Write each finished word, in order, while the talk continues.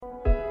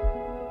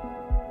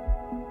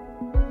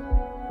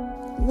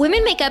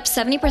Women make up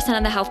 70%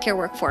 of the healthcare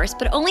workforce,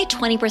 but only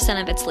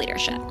 20% of its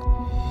leadership.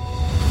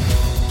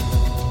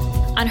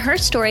 On Her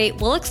Story,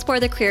 we'll explore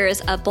the careers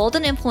of bold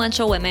and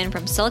influential women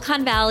from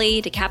Silicon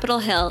Valley to Capitol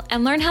Hill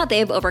and learn how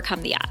they've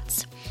overcome the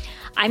odds.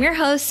 I'm your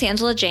host,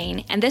 Sangela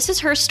Jane, and this is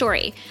Her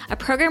Story, a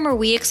program where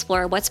we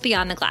explore what's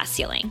beyond the glass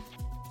ceiling.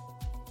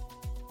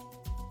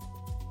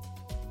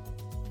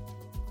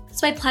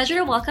 It's my pleasure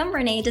to welcome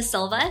Renee Da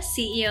Silva,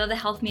 CEO of the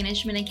Health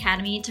Management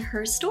Academy, to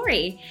Her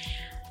Story.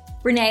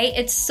 Renee,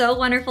 it's so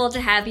wonderful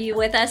to have you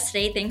with us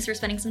today. Thanks for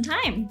spending some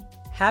time.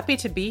 Happy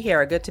to be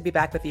here. Good to be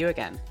back with you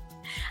again.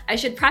 I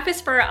should preface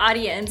for our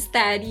audience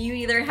that you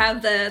either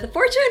have the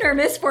fortune or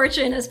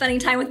misfortune of spending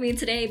time with me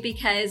today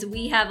because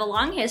we have a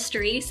long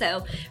history.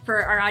 So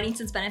for our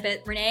audience's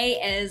benefit,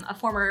 Renee is a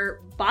former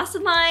boss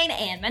of mine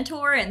and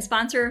mentor and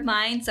sponsor of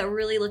mine. So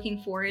really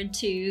looking forward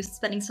to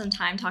spending some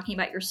time talking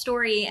about your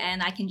story.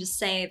 And I can just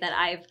say that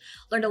I've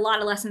learned a lot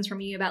of lessons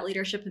from you about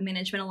leadership and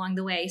management along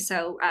the way.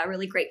 So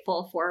really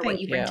grateful for what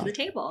you bring to the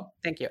table.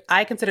 Thank you.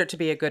 I consider it to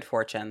be a good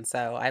fortune.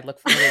 So I look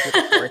forward to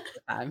the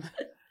time.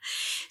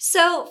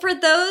 So for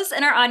those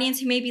in our audience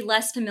who may be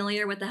less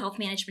familiar with the Health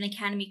Management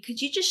Academy,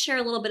 could you just share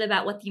a little bit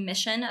about what the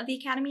mission of the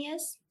Academy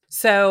is?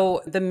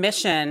 So the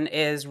mission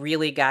is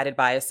really guided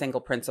by a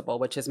single principle,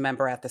 which is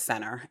member at the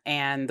center.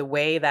 And the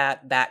way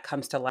that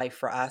comes to life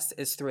for us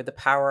is through the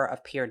power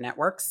of peer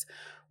networks.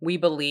 We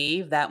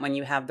believe that when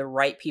you have the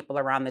right people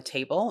around the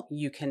table,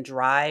 you can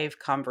drive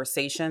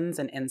conversations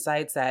and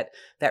insights that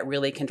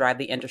really can drive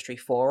the industry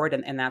forward.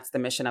 And that's the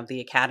mission of the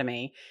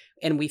Academy.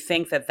 And we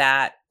think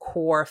that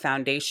core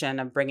foundation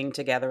of bringing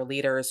together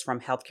leaders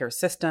from healthcare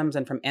systems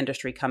and from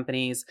industry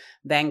companies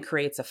then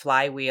creates a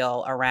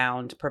flywheel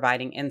around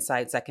providing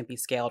insights that can be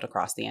scaled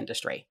across the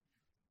industry.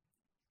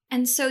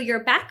 And so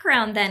your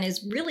background then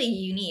is really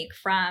unique,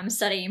 from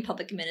studying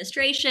public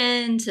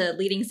administration to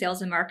leading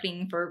sales and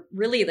marketing for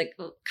really the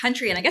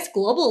country and I guess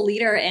global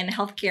leader in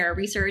healthcare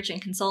research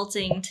and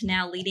consulting to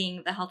now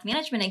leading the Health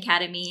Management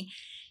Academy.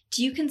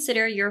 Do you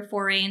consider your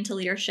foray into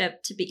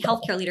leadership, to be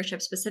healthcare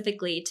leadership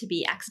specifically, to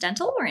be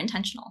accidental or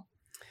intentional?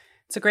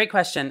 It's a great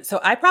question.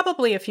 So I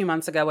probably a few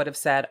months ago would have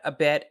said a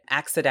bit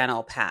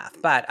accidental path,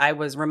 but I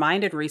was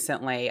reminded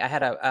recently, I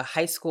had a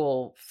high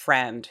school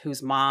friend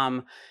whose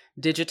mom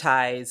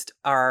digitized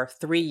our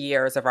 3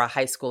 years of our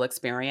high school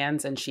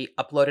experience, and she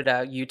uploaded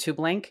a YouTube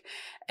link,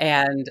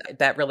 and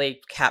that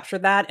really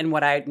captured that. And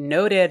what I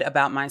noted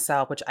about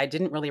myself, which I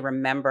didn't really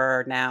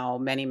remember now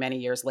many, many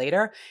years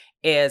later,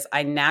 is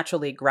I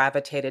naturally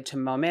gravitated to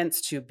moments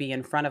to be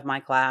in front of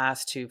my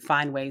class, to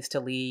find ways to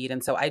lead.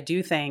 And so I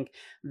do think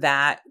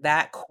that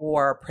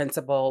core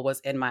principle was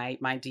in my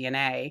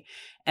DNA.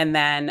 And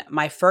then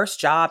my first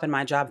job and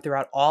my job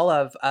throughout all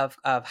of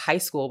high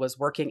school was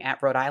working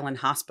at Rhode Island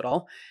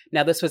Hospital.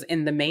 Now, this was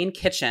in the main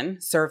kitchen,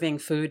 serving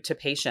food to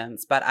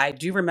patients. But I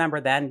do remember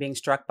then being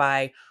struck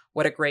by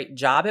what a great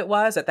job it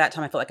was. At that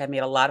time, I felt like I made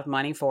a lot of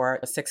money for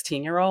a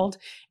 16-year-old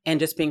and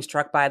just being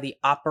struck by the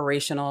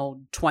operational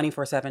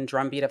 24/7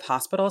 drumbeat of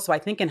hospitals. So I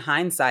think in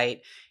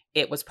hindsight,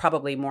 it was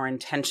probably more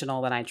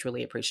intentional than I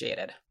truly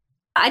appreciated.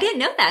 I didn't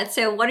know that.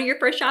 So one of your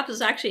first jobs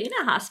was actually in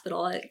a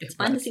hospital. It's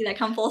fun to see that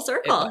come full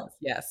circle.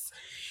 Yes.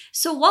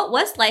 So what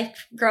was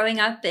life growing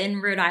up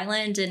in Rhode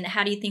Island, and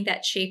how do you think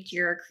that shaped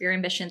your career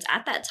ambitions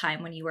at that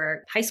time when you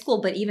were high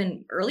school, but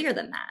even earlier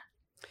than that?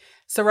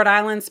 So Rhode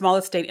Island,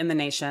 smallest state in the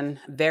nation,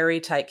 very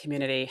tight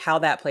community. How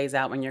that plays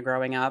out when you're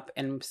growing up,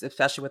 and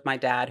especially with my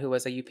dad, who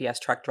was a UPS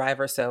truck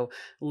driver, so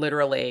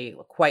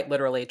quite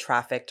literally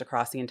trafficked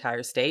across the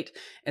entire state,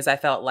 is I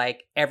felt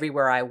like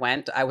everywhere I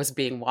went, I was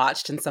being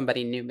watched and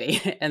somebody knew me.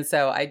 And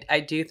so I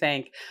do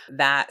think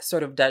that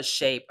sort of does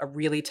shape a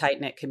really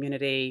tight-knit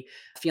community,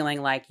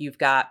 feeling like you've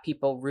got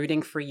people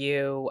rooting for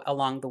you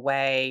along the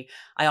way.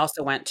 I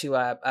also went to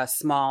a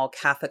small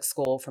Catholic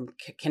school from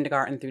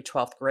kindergarten through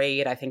 12th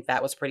grade. I think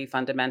that was pretty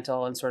fundamental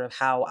in sort of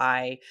how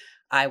I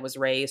was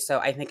raised. So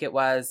I think it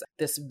was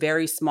this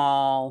very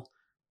small,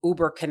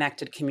 uber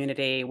connected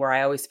community where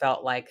I always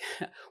felt like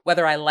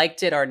whether I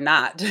liked it or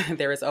not,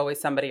 there was always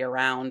somebody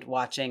around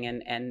watching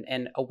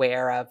and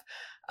aware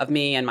of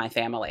me and my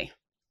family.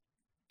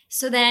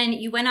 So then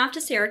you went off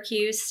to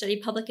Syracuse,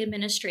 studied public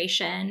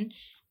administration.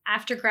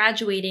 After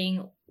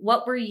graduating,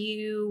 what were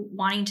you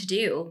wanting to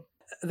do?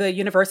 The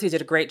university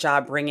did a great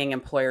job bringing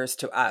employers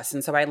to us.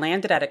 And so I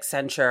landed at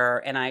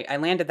Accenture, and I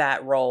landed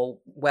that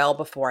role well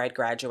before I'd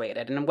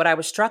graduated. And what I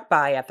was struck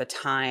by at the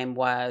time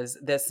was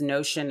this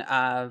notion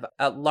of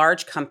a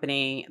large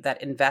company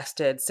that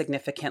invested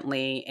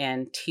significantly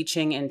in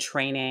teaching and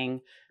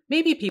training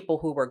maybe people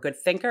who were good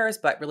thinkers,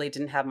 but really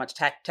didn't have much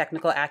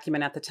technical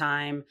acumen at the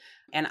time.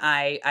 And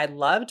I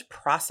loved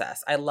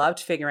process. I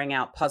loved figuring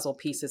out puzzle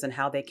pieces and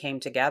how they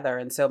came together.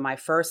 And so my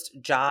first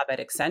job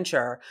at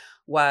Accenture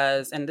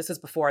was, and this is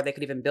before they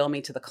could even bill me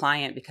to the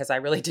client because I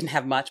really didn't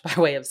have much by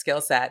way of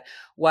skill set,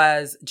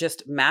 was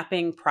just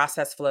mapping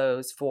process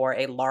flows for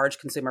a large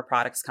consumer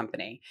products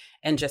company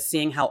and just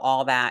seeing how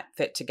all that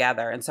fit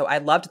together. And so I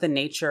loved the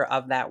nature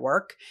of that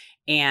work.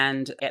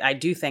 And I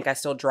do think I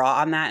still draw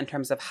on that in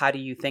terms of how do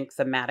you think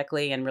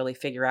thematically and really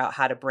figure out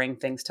how to bring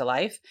things to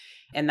life.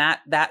 And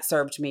that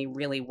served me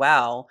really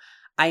well.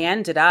 I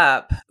ended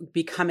up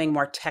becoming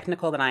more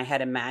technical than I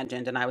had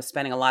imagined, and I was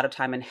spending a lot of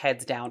time in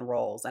heads down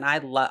roles. And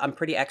I'm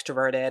pretty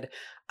extroverted.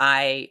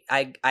 I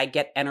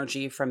get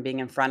energy from being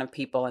in front of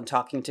people and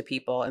talking to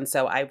people. And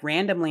so I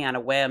randomly on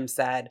a whim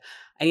said,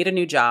 I need a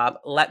new job.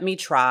 Let me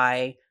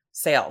try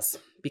sales,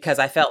 because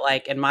I felt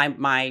like in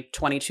my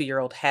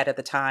 22-year-old head at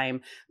the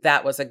time,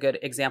 that was a good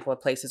example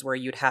of places where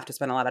you'd have to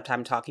spend a lot of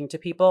time talking to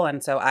people.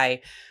 And so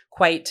I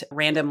quite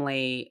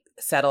randomly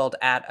settled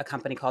at a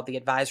company called the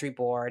Advisory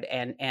Board.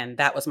 And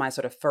that was my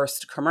sort of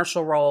first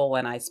commercial role.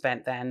 And I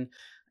spent then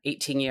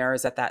 18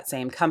 years at that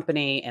same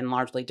company in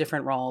largely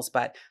different roles.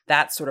 But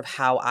that's sort of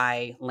how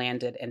I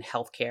landed in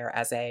healthcare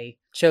as a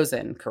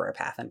chosen career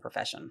path and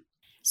profession.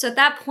 So at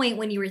that point,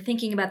 when you were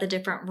thinking about the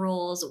different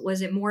roles,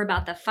 was it more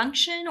about the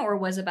function or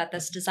was it about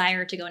this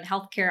desire to go in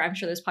healthcare? I'm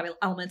sure there's probably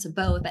elements of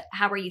both, but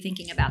how were you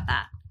thinking about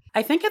that?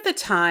 I think at the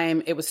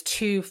time it was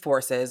two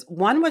forces.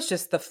 One was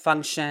just the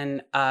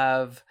function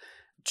of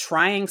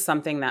trying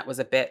something that was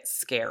a bit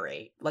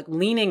scary, like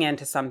leaning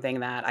into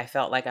something that I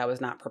felt like I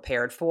was not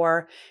prepared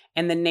for.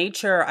 And the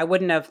nature, I don't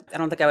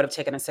think I would have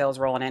taken a sales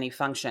role in any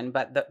function,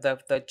 but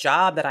the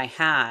job that I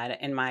had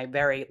in my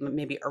very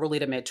maybe early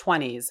to mid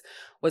 20s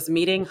was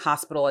meeting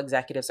hospital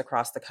executives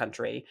across the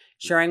country,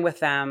 sharing with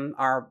them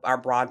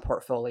our broad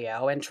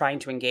portfolio and trying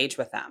to engage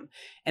with them.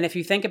 And if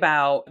you think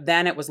about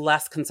then, it was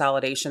less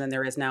consolidation than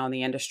there is now in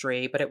the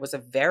industry, but it was a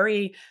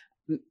very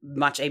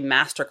much a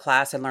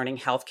masterclass in learning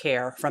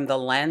healthcare from the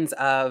lens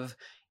of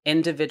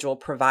individual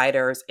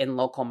providers in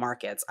local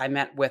markets. I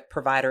met with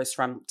providers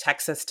from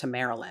Texas to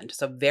Maryland,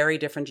 so very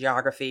different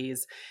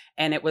geographies.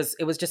 And it was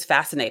just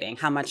fascinating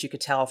how much you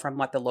could tell from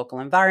what the local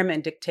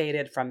environment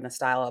dictated, from the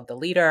style of the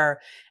leader.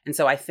 And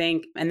so I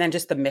think, and then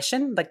just the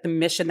mission, like the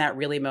mission that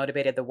really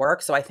motivated the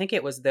work. So I think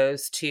it was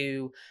those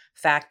two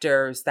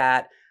factors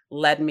that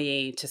led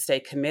me to stay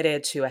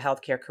committed to a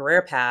healthcare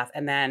career path.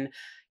 And then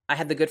I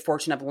had the good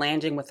fortune of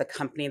landing with a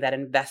company that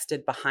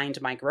invested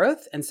behind my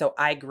growth. And so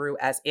I grew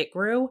as it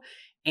grew.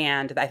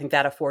 And I think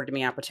that afforded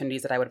me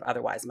opportunities that I would have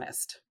otherwise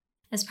missed.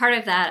 As part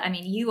of that, I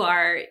mean,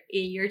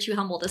 you're too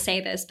humble to say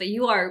this, but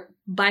you are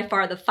by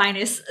far the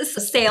finest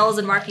sales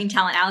and marketing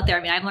talent out there.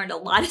 I mean, I've learned a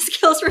lot of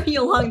skills from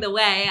you along the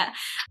way.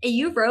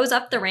 You rose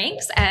up the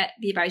ranks at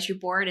the Advisory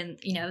Board and,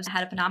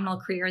 had a phenomenal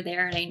career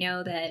there. And I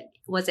know that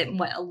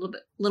a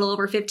little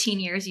over 15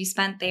 years you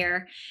spent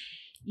there.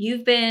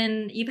 You've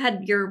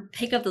had your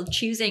pick of the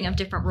choosing of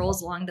different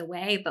roles along the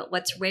way, but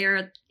what's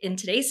rare in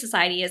today's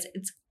society is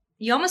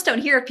you almost don't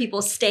hear of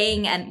people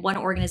staying at one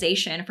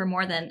organization for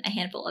more than a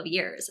handful of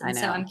years. And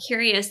so I'm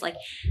curious,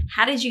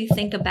 how did you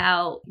think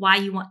about why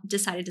you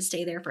decided to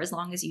stay there for as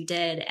long as you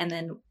did, and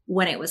then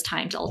when it was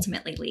time to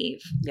ultimately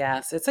leave?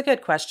 Yes, it's a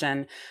good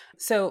question.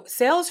 So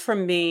sales for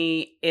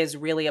me is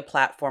really a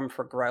platform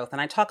for growth.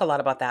 And I talk a lot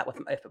about that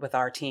with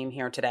our team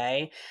here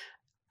today.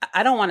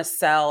 I don't want to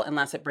sell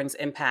unless it brings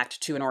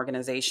impact to an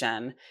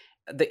organization,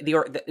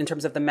 in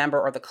terms of the member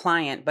or the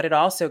client, but it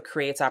also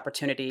creates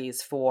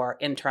opportunities for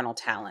internal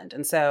talent.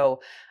 And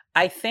so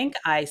I think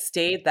I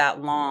stayed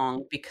that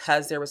long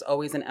because there was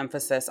always an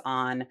emphasis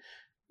on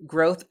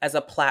growth as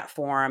a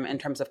platform in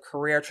terms of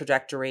career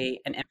trajectory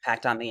and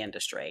impact on the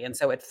industry. And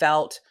so it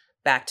felt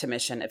back to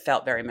mission. It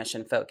felt very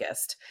mission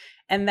focused.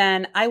 And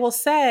then I will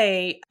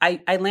say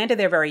I landed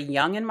there very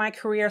young in my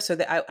career. So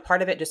that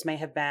part of it just may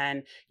have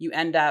been you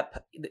end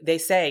up, they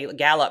say,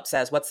 Gallup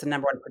says, what's the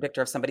number one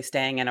predictor of somebody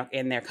staying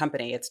in their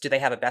company? It's, do they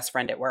have a best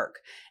friend at work?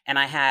 And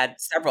I had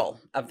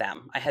several of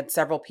them. I had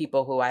several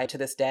people who to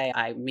this day,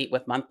 I meet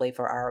with monthly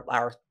for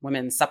our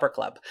women's supper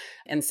club.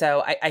 And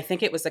so I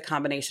think it was a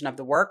combination of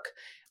the work,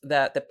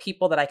 the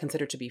people that I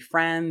considered to be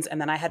friends.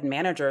 And then I had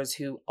managers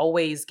who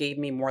always gave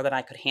me more than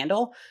I could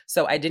handle.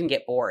 So I didn't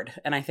get bored.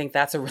 And I think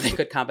that's a really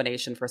good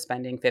combination for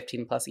spending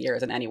 15 plus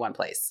years in any one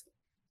place.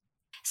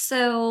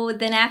 So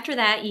then after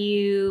that,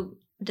 you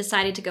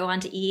decided to go on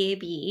to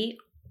EAB.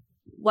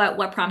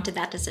 What prompted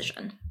that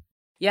decision?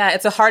 Yeah,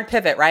 it's a hard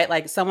pivot, right?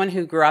 Like someone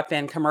who grew up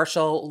in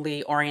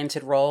commercially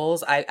oriented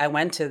roles, I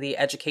went to the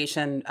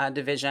education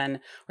division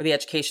or the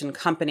education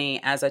company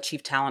as a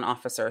chief talent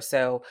officer.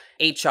 So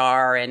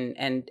HR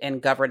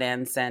and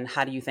governance and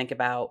how do you think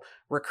about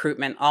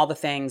recruitment, all the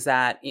things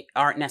that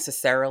aren't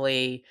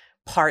necessarily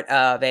part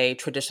of a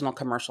traditional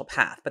commercial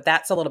path. But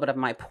that's a little bit of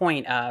my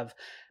point of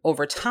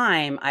over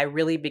time, I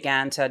really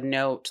began to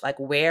note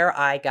where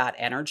I got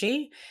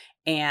energy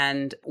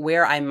and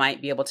where I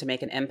might be able to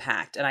make an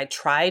impact. And I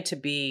tried to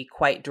be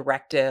quite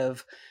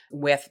directive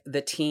with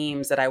the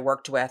teams that I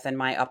worked with and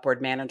my upward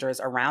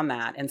managers around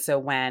that. And so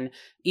when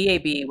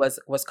EAB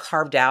was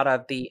carved out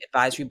of the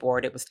advisory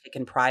board, it was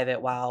taken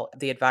private while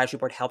the advisory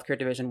board healthcare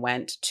division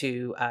went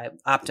to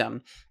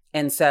Optum.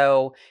 And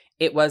so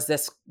it was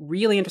this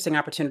really interesting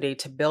opportunity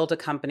to build a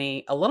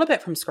company a little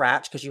bit from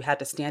scratch because you had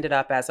to stand it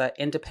up as an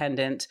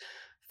independent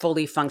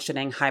fully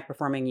functioning, high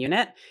performing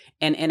unit,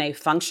 and in a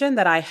function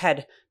that I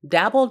had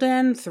dabbled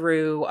in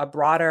through a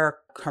broader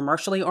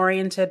commercially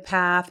oriented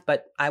path,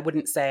 but I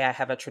wouldn't say I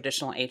have a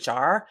traditional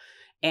HR.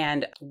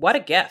 And what a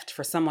gift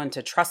for someone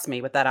to trust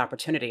me with that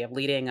opportunity of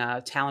leading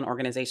a talent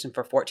organization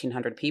for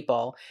 1,400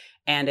 people.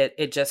 And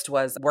it just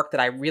was work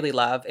that I really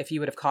love. If you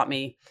would have caught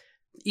me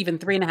even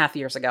 3.5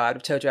 years ago, I would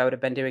have told you I would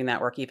have been doing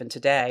that work even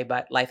today,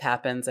 but life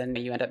happens and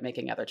you end up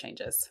making other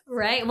changes.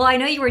 Right. Well, I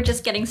know you were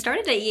just getting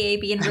started at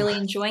EAB and really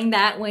enjoying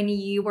that when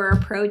you were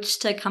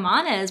approached to come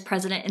on as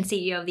president and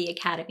CEO of the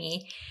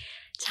Academy.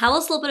 Tell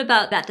us a little bit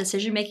about that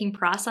decision-making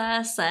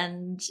process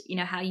and,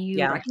 how you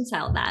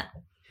reconcile that.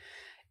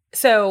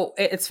 So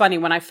it's funny,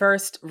 when I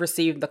first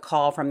received the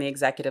call from the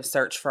executive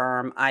search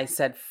firm, I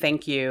said,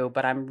 thank you,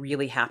 but I'm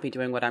really happy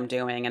doing what I'm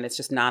doing, and it's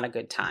just not a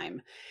good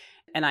time.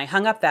 And I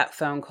hung up that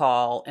phone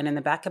call. And in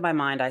the back of my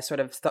mind, I sort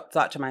of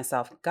thought to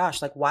myself,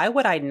 gosh, like, why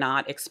would I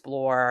not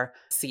explore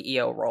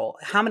CEO role?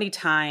 How many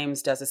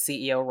times does a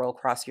CEO role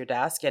cross your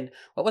desk? And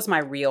what was my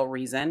real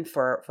reason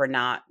for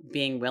not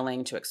being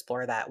willing to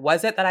explore that?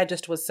 Was it that I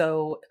just was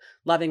so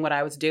loving what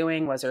I was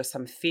doing? Was there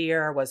some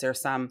fear? Was there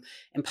some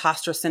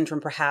imposter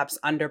syndrome perhaps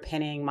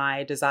underpinning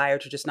my desire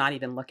to just not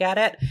even look at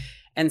it?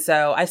 And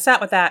so I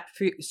sat with that,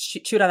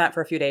 chewed on that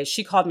for a few days.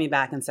 She called me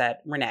back and said,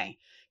 Renee,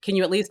 can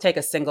you at least take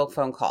a single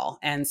phone call?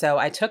 And so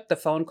I took the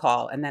phone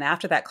call. And then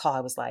after that call,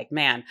 I was like,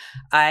 man,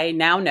 I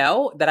now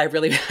know that I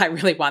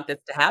really want this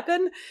to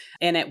happen.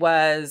 And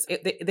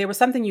there was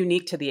something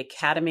unique to the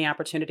Academy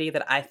opportunity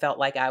that I felt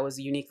like I was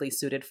uniquely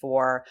suited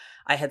for.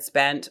 I had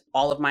spent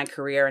all of my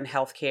career in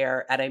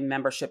healthcare at a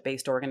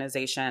membership-based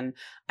organization.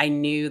 I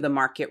knew the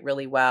market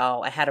really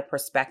well. I had a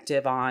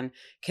perspective on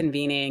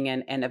convening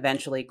and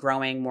eventually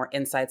growing more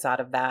insights out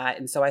of that.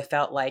 And so I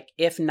felt like,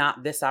 if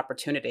not this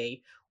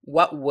opportunity,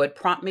 what would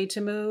prompt me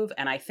to move?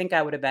 And I think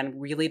I would have been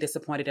really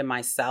disappointed in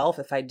myself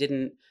if I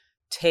didn't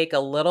take a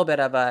little bit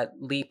of a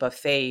leap of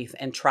faith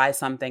and try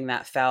something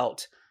that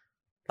felt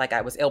like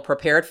I was ill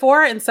prepared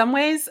for in some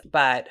ways.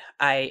 But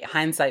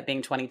hindsight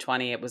being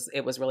 2020, it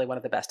was really one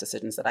of the best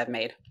decisions that I've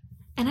made.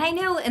 And I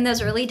know in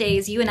those early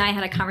days, you and I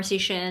had a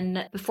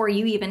conversation before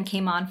you even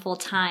came on full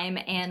time.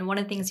 And one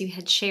of the things you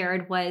had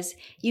shared was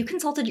you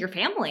consulted your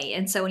family.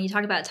 And so when you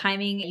talk about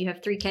timing, you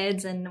have 3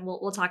 kids, and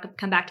we'll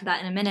come back to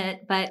that in a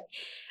minute. But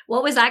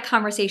what was that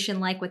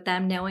conversation like with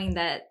them, knowing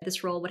that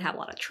this role would have a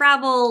lot of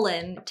travel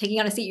and taking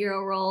on a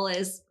CEO role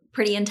is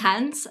pretty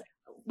intense?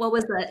 What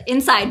was the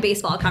inside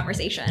baseball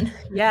conversation?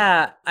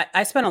 Yeah,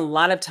 I spent a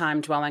lot of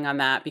time dwelling on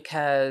that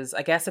because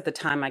I guess at the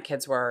time my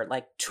kids were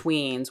like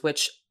tweens,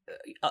 which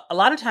a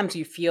lot of times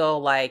you feel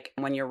like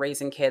when you're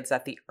raising kids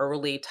that the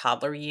early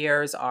toddler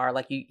years are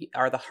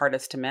the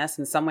hardest to miss.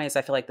 In some ways,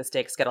 I feel like the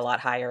stakes get a lot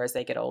higher as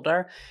they get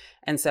older.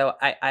 And so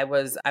I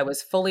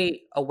was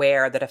fully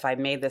aware that if I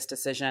made this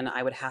decision,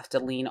 I would have to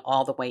lean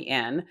all the way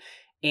in,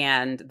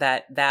 and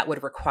that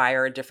would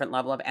require a different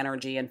level of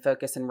energy and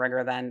focus and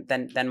rigor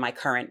than my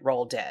current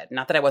role did.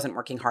 Not that I wasn't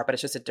working hard, but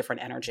it's just a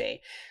different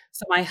energy.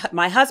 So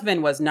my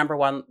husband was number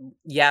one,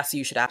 yes,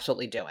 you should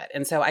absolutely do it.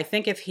 And so I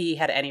think if he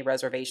had any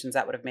reservations,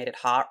 that would have made it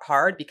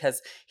hard,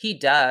 because he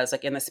does,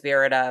 like, in the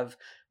spirit of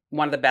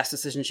one of the best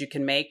decisions you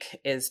can make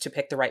is to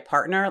pick the right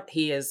partner.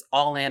 He is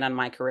all in on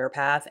my career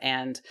path,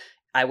 and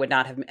I would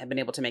not have been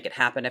able to make it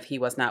happen if he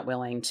was not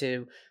willing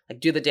to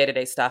do the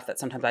day-to-day stuff that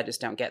sometimes I just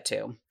don't get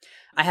to.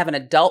 I have an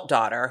adult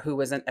daughter who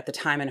was at the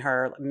time in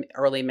her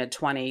early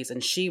mid-20s,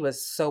 and she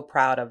was so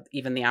proud of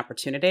even the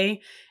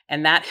opportunity.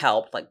 And that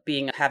helped,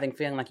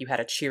 feeling like you had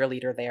a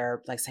cheerleader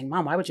there, like saying,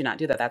 Mom, why would you not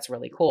do that? That's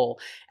really cool.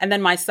 And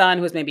then my son,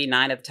 who was maybe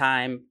 9 at the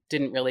time,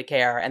 didn't really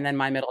care. And then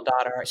my middle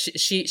daughter,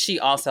 she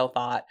also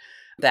thought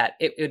that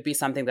it would be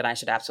something that I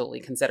should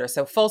absolutely consider.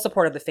 So full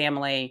support of the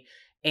family.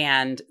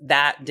 And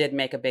that did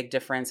make a big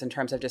difference in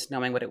terms of just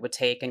knowing what it would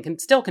take, and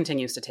still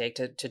continues to take,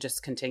 to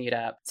just continue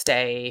to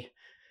stay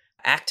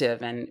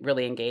active and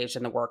really engaged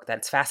in the work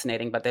that's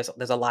fascinating, but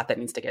there's a lot that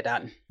needs to get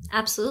done.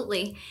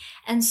 Absolutely.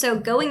 And so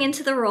going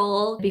into the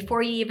role,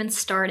 before you even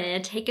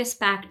started, take us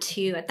back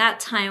to, at that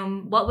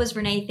time, what was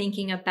Renee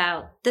thinking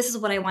about, this is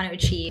what I want to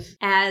achieve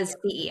as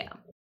CEO?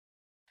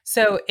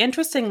 So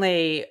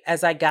interestingly,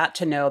 as I got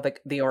to know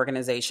the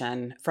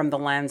organization from the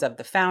lens of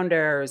the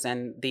founders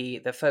and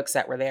the folks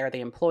that were there, the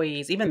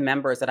employees, even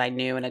members that I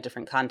knew in a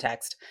different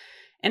context,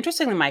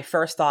 interestingly, my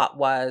first thought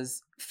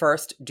was,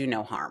 first, do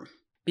no harm.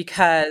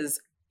 Because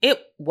it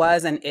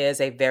was and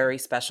is a very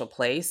special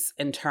place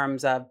in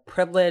terms of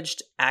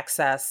privileged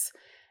access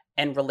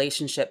and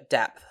relationship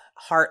depth,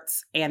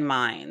 hearts and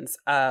minds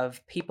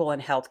of people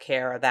in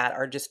healthcare that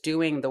are just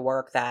doing the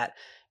work that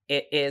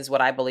it is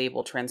what I believe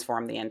will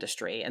transform the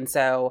industry. And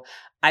so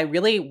I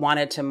really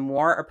wanted to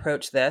more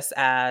approach this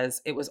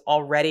as it was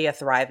already a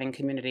thriving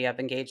community of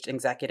engaged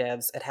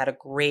executives. It had a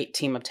great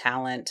team of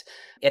talent.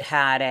 It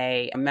had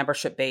a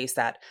membership base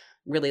that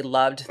really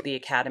loved the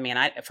Academy.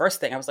 And first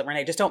thing I was like,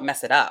 Renee, just don't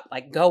mess it up.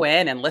 Like, go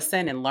in and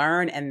listen and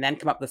learn, and then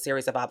come up with a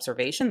series of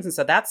observations. And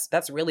so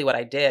that's really what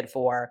I did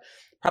for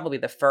probably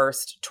the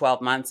first 12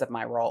 months of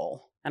my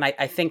role. And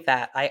I think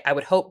that I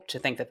would hope to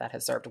think that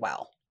has served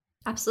well.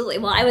 Absolutely.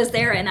 Well, I was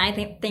there and I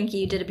think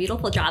you did a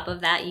beautiful job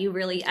of that. You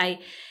really, if I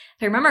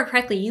remember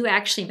correctly, you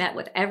actually met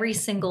with every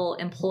single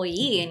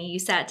employee and you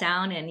sat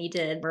down and you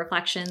did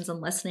reflections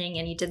and listening,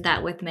 and you did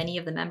that with many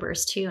of the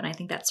members too. And I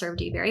think that served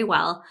you very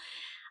well.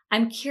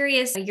 I'm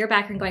curious, your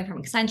background going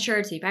from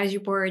Accenture to the advisory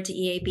board to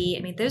EAB.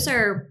 I mean, those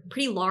are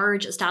pretty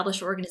large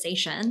established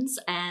organizations,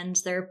 and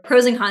there are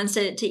pros and cons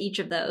to each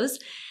of those.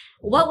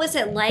 What was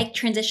it like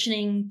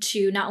transitioning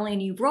to not only a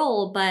new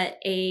role, but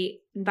a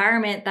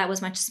environment that was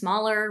much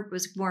smaller,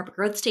 was more of a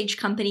growth stage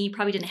company,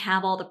 probably didn't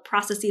have all the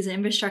processes and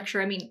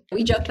infrastructure? I mean,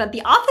 we joked about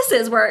the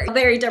offices were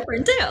very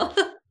different too.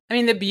 I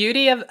mean, the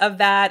beauty of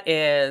that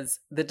is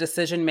the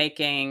decision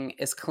making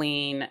is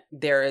clean.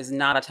 There is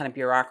not a ton of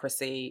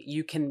bureaucracy.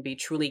 You can be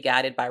truly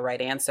guided by right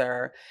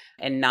answer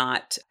and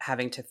not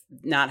having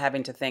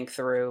to think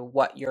through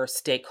what your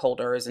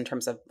stakeholders in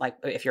terms of, like,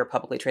 if you're a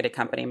publicly traded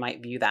company,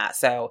 might view that.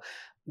 So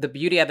the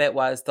beauty of it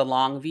was the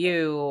long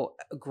view,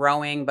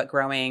 growing, but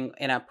growing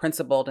in a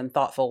principled and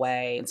thoughtful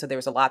way. And so there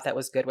was a lot that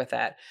was good with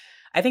it.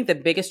 I think the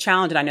biggest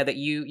challenge, and I know that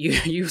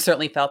you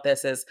certainly felt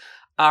this, is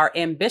our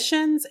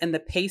ambitions and the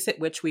pace at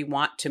which we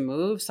want to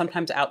move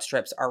sometimes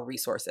outstrips our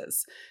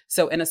resources.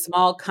 So in a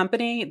small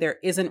company, there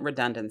isn't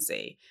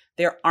redundancy.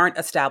 There aren't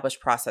established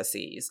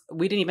processes.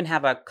 We didn't even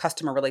have a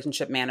customer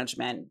relationship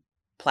management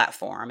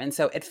platform. And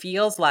so it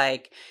feels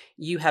like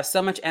you have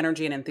so much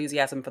energy and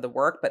enthusiasm for the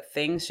work, but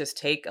things just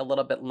take a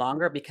little bit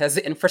longer because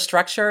the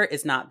infrastructure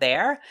is not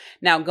there.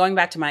 Now, going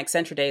back to my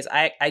Accenture days,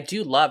 I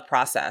do love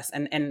process.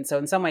 And so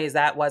in some ways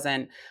that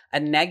wasn't a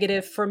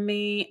negative for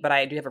me, but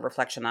I do have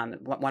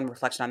one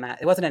reflection on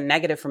that. It wasn't a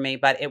negative for me,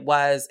 but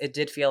it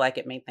did feel like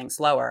it made things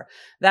slower.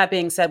 That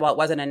being said, while it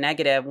wasn't a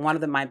negative, one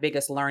of my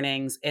biggest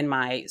learnings in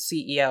my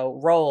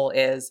CEO role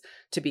is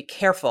to be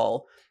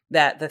careful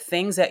that the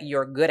things that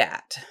you're good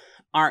at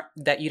aren't,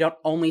 that you don't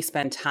only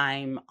spend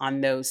time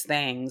on those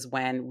things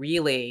when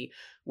really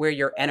where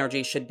your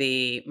energy should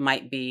be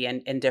might be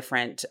in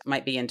different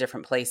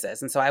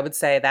places. And so I would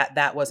say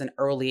that was an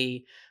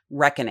early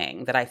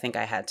reckoning that I think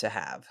I had to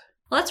have.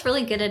 Well, that's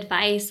really good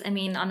advice. I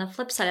mean, on the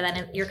flip side of that,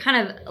 and you're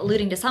kind of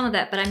alluding to some of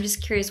that, but I'm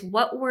just curious,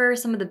 what were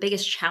some of the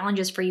biggest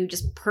challenges for you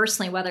just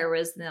personally, whether it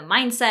was the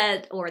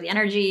mindset or the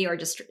energy or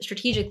just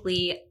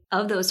strategically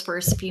of those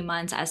first few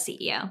months as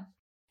CEO?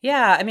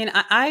 Yeah, I mean,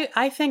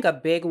 I think a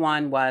big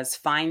one was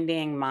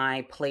finding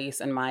my place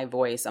and my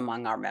voice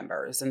among our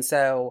members. And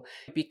so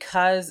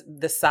because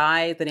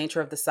the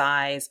nature of the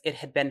size, it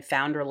had been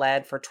founder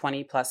led for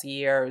 20 plus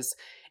years,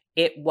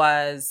 it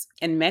was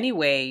in many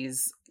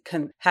ways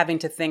having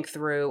to think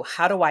through,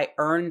 how do I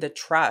earn the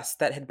trust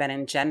that had been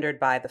engendered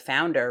by the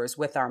founders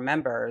with our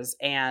members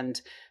and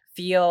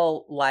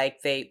feel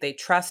like they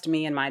trust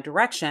me in my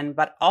direction,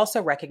 but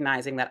also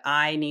recognizing that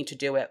I need to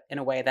do it in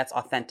a way that's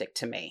authentic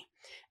to me.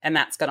 And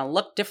that's going to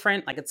look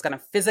different. Like, it's going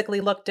to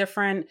physically look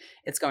different.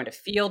 It's going to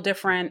feel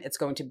different. It's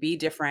going to be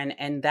different.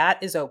 And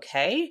that is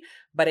okay.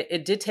 But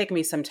it did take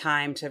me some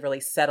time to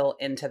really settle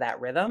into that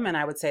rhythm. And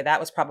I would say that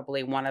was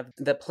probably one of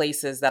the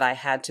places that I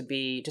had to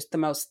be just the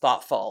most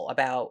thoughtful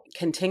about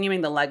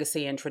continuing the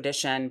legacy and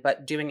tradition,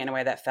 but doing it in a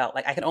way that felt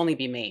like I could only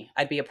be me.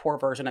 I'd be a poor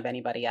version of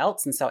anybody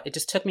else. And so it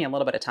just took me a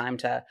little bit of time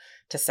to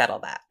settle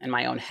that in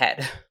my own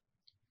head.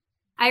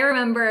 I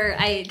remember,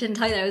 I didn't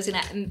tell you that I was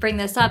going to bring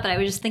this up, but I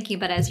was just thinking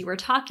about it as you were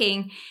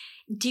talking.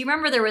 Do you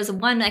remember there was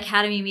one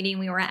Academy meeting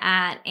we were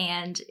at,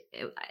 and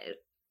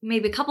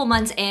maybe a couple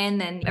months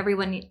in, and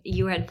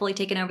you had fully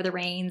taken over the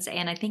reins,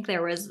 and I think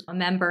there was a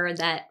member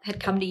that had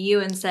come to you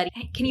and said,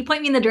 hey, can you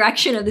point me in the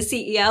direction of the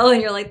CEO? And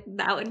you're like,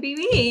 that would be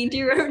me. Do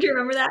you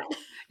remember that?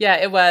 Yeah,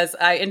 it was.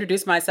 I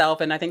introduced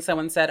myself, and I think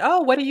someone said,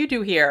 oh, what do you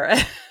do here?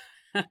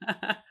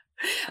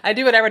 I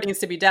do whatever needs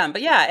to be done.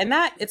 But yeah, and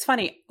that, it's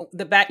funny,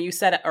 you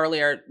said it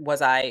earlier, was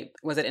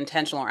it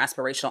intentional or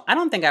aspirational? I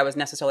don't think I was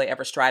necessarily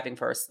ever striving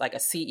for like a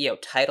CEO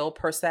title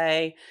per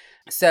se.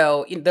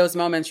 So in those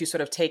moments you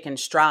sort of take in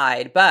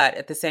stride, but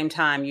at the same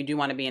time, you do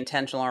want to be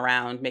intentional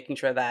around making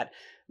sure that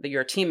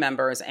your team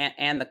members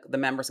and the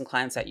members and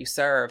clients that you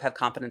serve have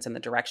confidence in the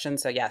direction.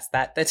 So yes,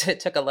 that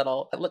took a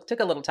little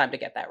time to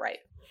get that right.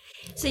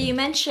 So you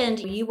mentioned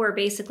you were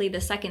basically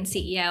the second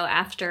CEO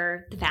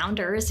after the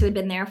founders who had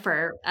been there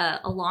for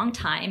a long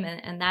time,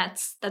 and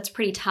that's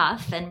pretty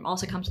tough, and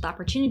also comes with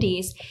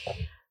opportunities.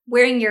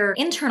 Wearing your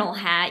internal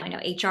hat, I know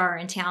HR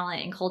and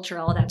talent and culture,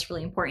 all that's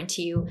really important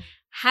to you.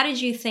 How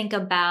did you think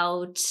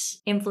about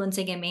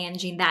influencing and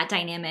managing that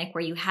dynamic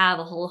where you have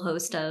a whole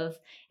host of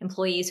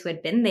employees who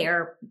had been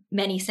there,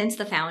 many since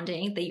the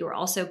founding, that you were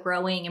also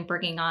growing and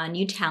bringing on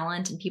new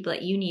talent and people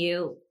that you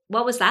knew?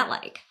 What was that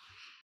like?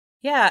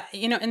 Yeah,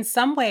 in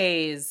some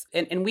ways,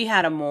 and we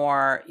had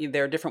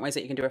there are different ways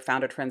that you can do a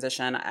founder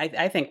transition.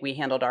 I think we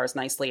handled ours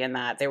nicely in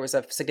that there was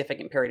a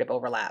significant period of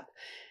overlap.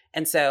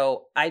 And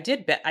so I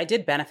did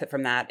benefit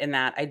from that, in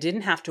that I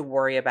didn't have to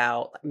worry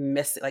about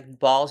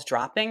balls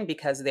dropping,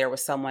 because there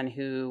was someone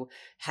who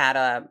had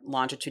a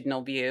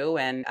longitudinal view,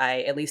 and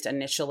I, at least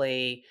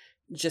initially,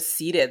 just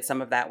ceded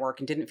some of that work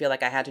and didn't feel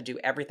like I had to do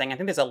everything. I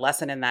think there's a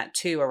lesson in that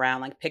too,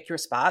 around like pick your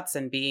spots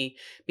and be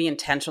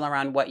intentional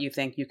around what you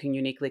think you can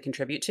uniquely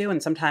contribute to.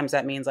 And sometimes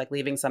that means like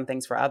leaving some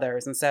things for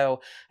others. And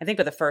so I think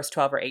for the first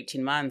 12 or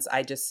 18 months,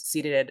 I just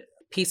ceded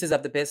pieces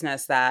of the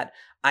business that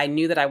I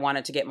knew that I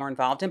wanted to get more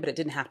involved in, but it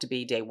didn't have to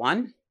be day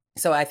one.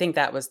 So I think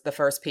that was the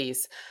first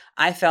piece.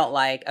 I felt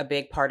like a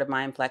big part of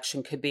my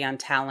inflection could be on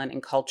talent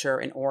and culture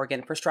and org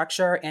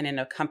infrastructure, and in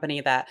a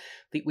company that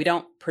we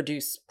don't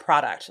produce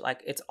product,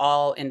 like it's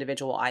all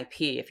individual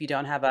IP. If you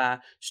don't have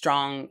a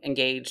strong,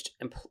 engaged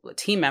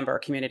team member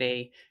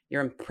community,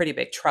 you're in pretty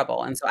big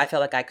trouble. And so I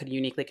felt like I could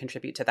uniquely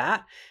contribute to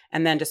that.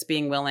 And then just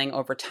being willing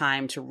over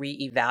time to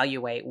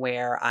reevaluate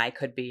where I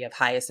could be of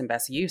highest and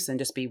best use, and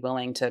just be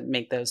willing to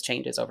make those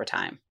changes over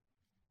time.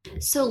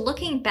 So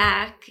looking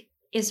back,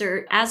 is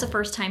there, as a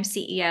first-time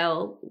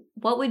CEO,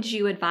 what would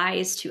you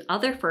advise to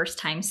other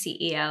first-time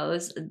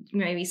CEOs?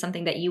 Maybe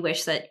something that you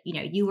wish that,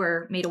 you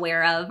were made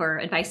aware of, or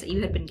advice that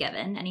you had been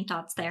given. Any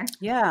thoughts there?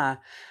 Yeah.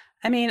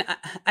 I mean,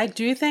 I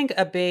do think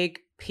a big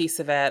piece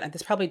of it, and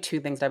there's probably two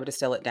things that I would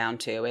distill it down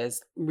to,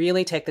 is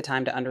really take the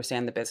time to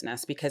understand the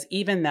business. Because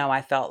even though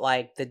I felt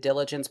like the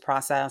diligence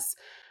process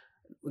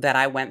that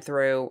I went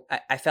through,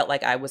 I felt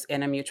like I was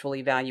in a mutual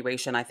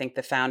evaluation. I think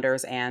the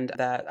founders and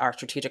our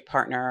strategic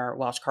partner,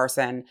 Welsh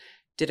Carson,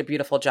 did a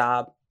beautiful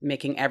job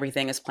making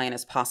everything as plain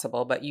as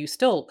possible, but you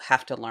still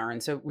have to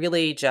learn. So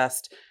really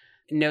just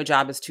no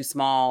job is too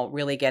small,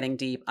 really getting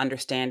deep,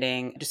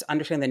 understanding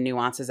the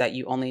nuances that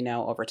you only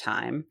know over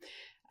time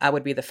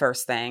would be the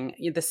first thing.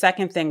 The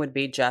second thing would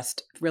be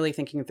just really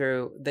thinking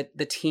through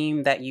the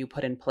team that you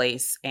put in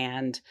place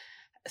and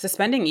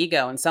suspending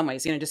ego in some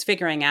ways, just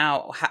figuring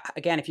out how,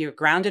 again, if you're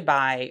grounded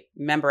by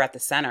member at the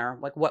center,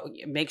 like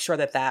make sure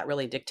that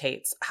really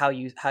dictates how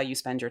you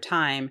spend your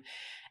time.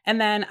 And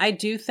then I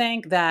do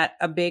think that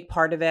a big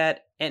part of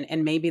it,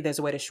 and maybe there's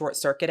a way to short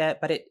circuit it,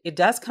 but it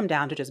does come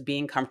down to just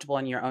being comfortable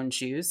in your own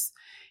shoes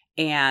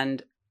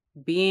and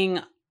being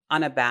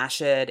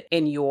unabashed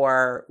in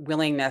your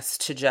willingness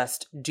to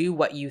just do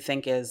what you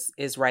think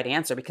is right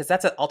answer, because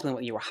that's ultimately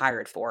what you were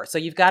hired for. So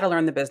you've got to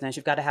learn the business,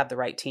 you've got to have the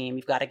right team,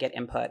 you've got to get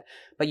input,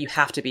 but you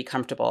have to be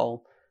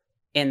comfortable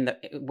in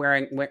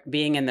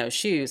being in those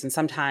shoes. And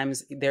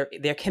sometimes there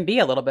can be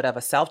a little bit of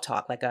a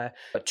self-talk, like a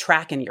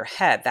track in your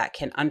head that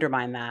can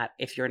undermine that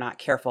if you're not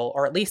careful,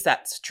 or at least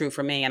that's true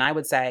for me. And I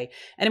would say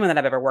anyone that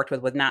I've ever worked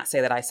with would not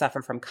say that I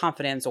suffer from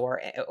confidence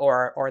or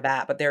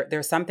that, but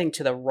there's something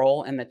to the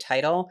role and the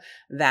title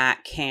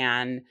that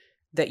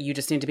you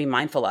just need to be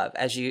mindful of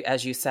as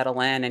you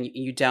settle in, and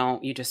you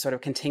just sort of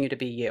continue to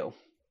be you,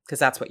 because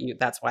that's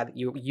why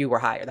you were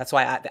hired. That's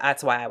why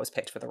I was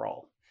picked for the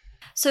role.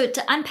 So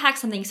to unpack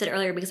something you said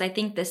earlier, because I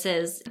think this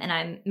is, and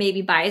I'm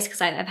maybe biased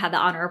because I've had the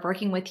honor of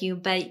working with you,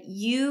 but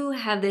you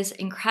have this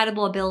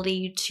incredible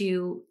ability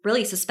to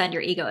really suspend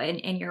your ego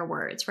in your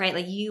words, right?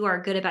 Like you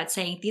are good about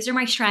saying, these are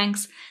my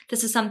strengths.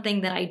 This is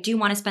something that I do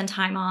want to spend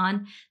time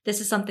on.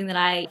 This is something that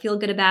I feel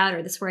good about,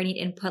 or this is where I need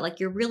input. Like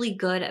you're really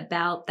good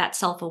about that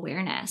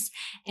self-awareness,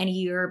 and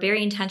you're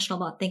very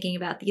intentional about thinking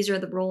about these are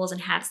the roles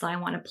and hats that I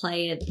want to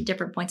play at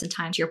different points in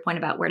time, to your point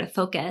about where to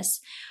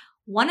focus.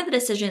 One of the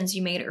decisions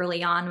you made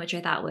early on, which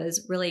I thought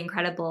was really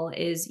incredible,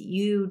 is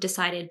you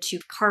decided to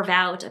carve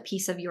out a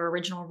piece of your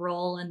original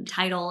role and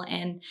title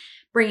and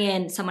bring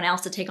in someone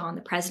else to take on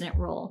the president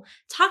role.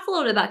 Talk a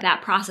little bit about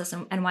that process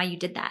and why you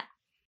did that.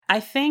 I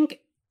think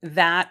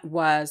that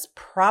was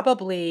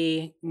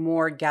probably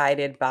more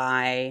guided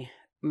by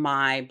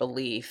my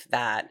belief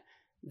that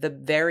the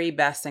very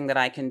best thing that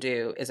I can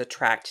do is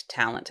attract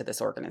talent to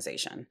this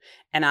organization.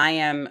 And I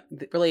am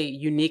really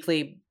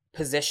uniquely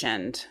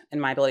positioned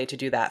in my ability to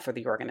do that for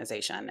the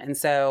organization. And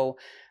so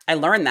I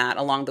learned that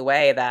along the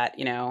way, that,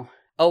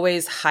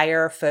 always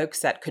hire folks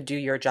that could do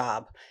your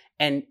job,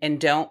 and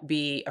don't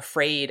be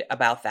afraid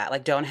about that.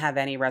 Like, don't have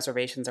any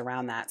reservations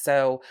around that.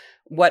 So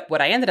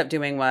what I ended up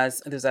doing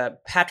was, there's a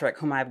Patrick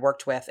whom I've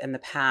worked with in the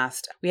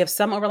past. We have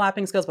some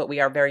overlapping skills, but we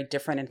are very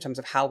different in terms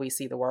of how we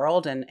see the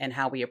world and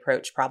how we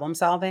approach problem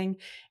solving.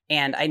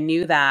 And I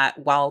knew that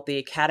while the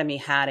Academy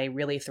had a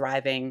really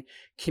thriving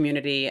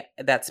community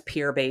that's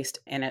peer-based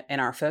in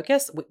our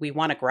focus, we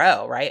want to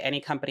grow, right? Any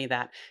company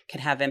that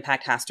can have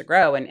impact has to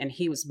grow. And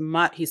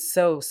he's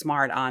so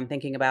smart on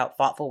thinking about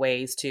thoughtful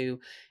ways to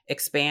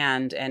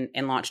expand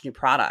and launch new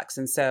products.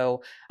 And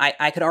so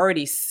I could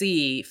already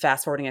see,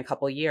 fast forwarding a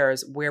couple of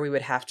years, where we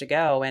would have to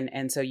go.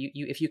 And so you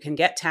if you can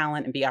get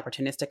talent and be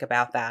opportunistic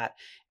about that,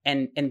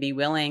 and be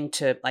willing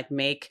to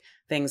make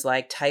things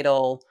like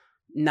title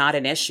not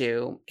an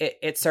issue,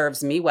 it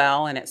serves me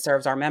well, and it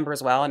serves our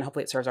members well, and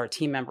hopefully it serves our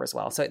team members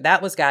well. So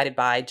that was guided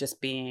by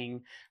just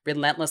being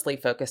relentlessly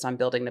focused on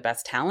building the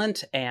best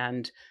talent,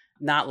 and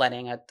not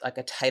letting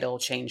a title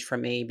change for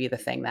me be the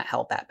thing that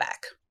held that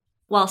back.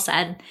 Well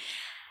said.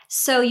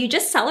 So you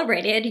just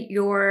celebrated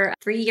your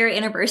 3-year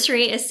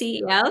anniversary as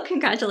CEO.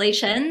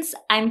 Congratulations.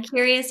 I'm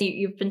curious,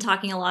 you've been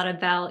talking a lot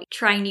about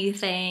trying new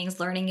things,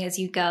 learning as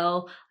you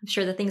go. I'm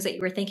sure the things that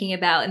you were thinking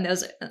about in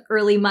those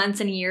early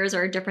months and years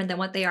are different than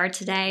what they are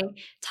today.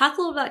 Talk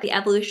a little about the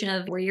evolution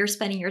of where you're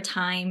spending your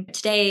time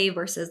today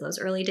versus those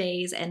early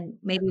days, and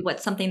maybe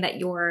what's something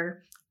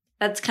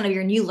that's kind of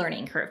your new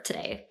learning curve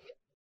today.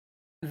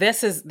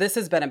 This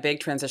has been a big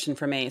transition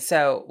for me.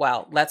 So,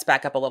 well, let's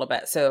back up a little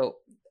bit. So,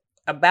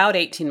 about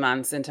 18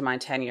 months into my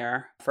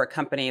tenure for a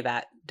company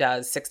that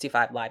does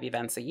 65 live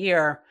events a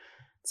year,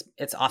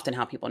 it's often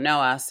how people know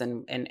us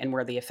and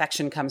where the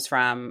affection comes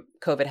from.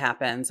 COVID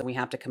happens and we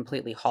have to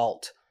completely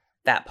halt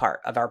that part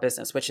of our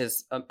business, which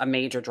is a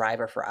major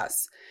driver for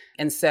us.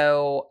 And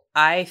so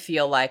I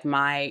feel like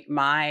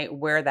my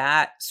where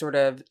that sort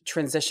of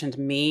transitioned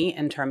me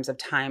in terms of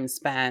time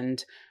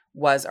spent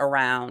was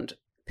around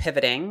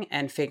pivoting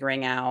and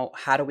figuring out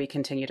how do we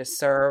continue to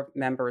serve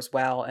members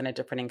well in a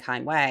different and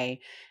kind way.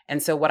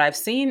 And so what I've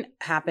seen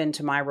happen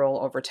to my role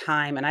over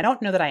time, and I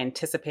don't know that I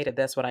anticipated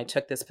this when I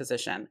took this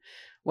position,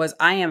 was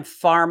I am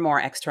far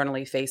more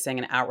externally facing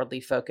and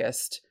outwardly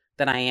focused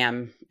than I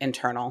am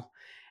internal.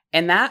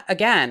 And that,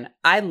 again,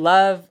 I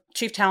love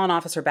chief talent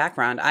officer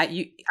background.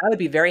 I would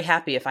be very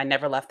happy if I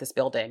never left this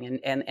building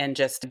and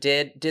just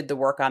did the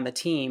work on the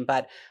team.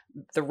 But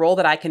the role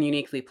that I can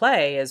uniquely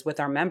play is with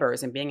our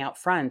members and being out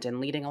front and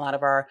leading a lot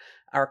of our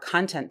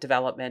content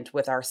development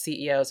with our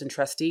CEOs and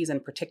trustees in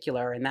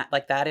particular. And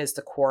that is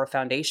the core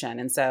foundation.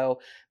 And so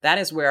that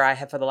is where I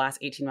have for the last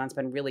 18 months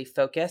been really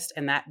focused.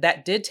 And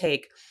that did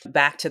take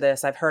back to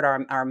this. I've heard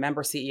our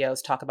member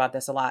CEOs talk about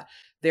this a lot.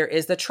 There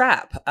is the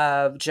trap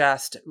of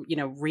just,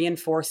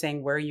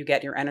 reinforcing where you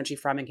get your energy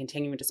from and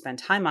continuing to spend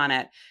time on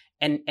it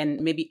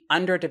and maybe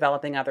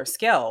underdeveloping other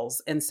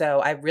skills. And so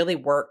I really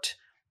worked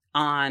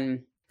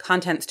on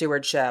content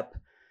stewardship,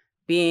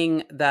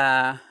 being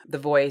the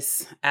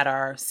voice at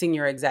our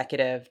senior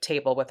executive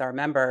table with our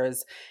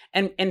members,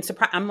 and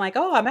I'm like,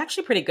 oh, I'm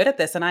actually pretty good at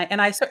this, and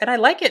I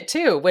like it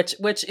too. Which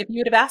if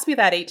you'd have asked me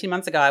that 18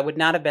 months ago, I would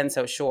not have been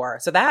so sure.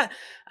 So that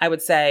I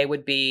would say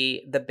would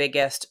be the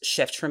biggest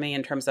shift for me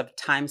in terms of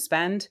time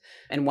spent,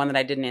 and one that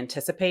I didn't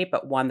anticipate,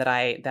 but one that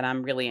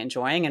I'm really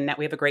enjoying. And that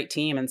we have a great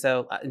team, and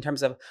so in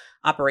terms of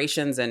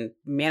operations and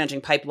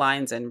managing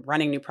pipelines and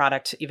running new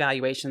product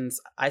evaluations,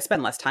 I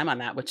spend less time on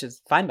that, which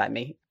is fine by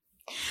me.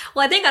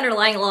 Well, I think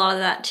underlying a lot of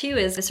that too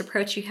is this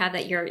approach you have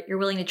that you're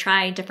willing to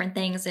try different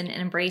things and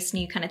embrace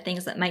new kind of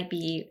things that might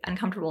be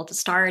uncomfortable to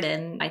start.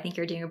 And I think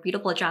you're doing a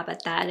beautiful job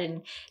at that.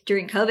 And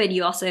during COVID,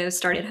 you also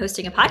started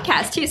hosting a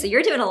podcast too. So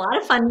you're doing a lot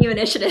of fun new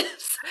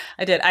initiatives.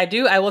 I did.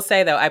 I will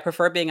say though, I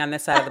prefer being on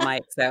this side of the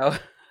mic. So.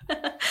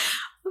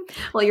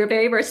 Well, you're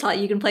very versatile.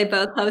 You can play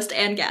both host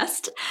and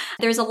guest.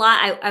 There's a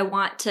lot I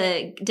want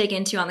to dig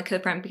into on the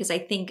code front because I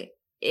think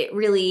it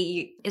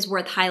really is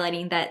worth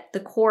highlighting that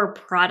the core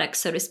product,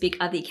 so to speak,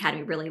 of the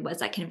Academy really was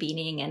that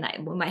convening. And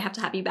we might have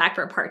to have you back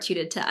for a part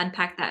 2 to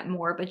unpack that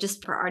more. But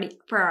just for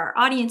our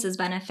audience's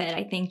benefit,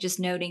 I think just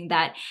noting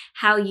that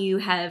how you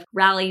have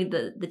rallied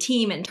the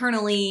team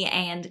internally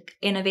and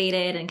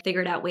innovated and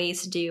figured out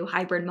ways to do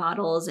hybrid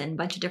models and a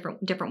bunch of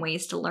different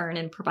ways to learn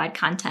and provide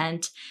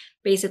content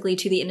basically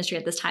to the industry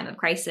at this time of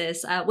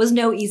crisis was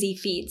no easy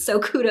feat. So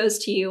kudos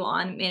to you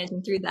on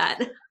managing through that.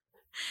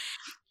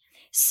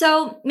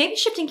 So maybe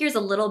shifting gears a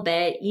little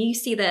bit, you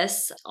see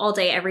this all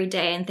day, every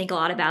day, and think a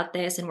lot about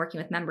this and working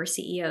with member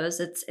CEOs.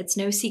 It's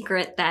no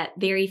secret that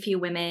very few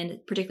women,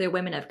 particularly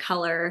women of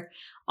color,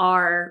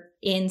 are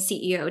in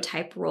CEO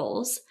type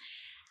roles.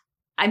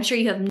 I'm sure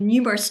you have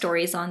numerous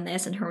stories on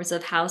this in terms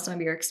of how some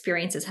of your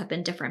experiences have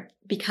been different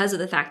because of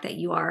the fact that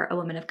you are a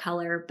woman of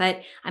color. But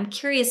I'm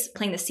curious,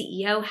 playing the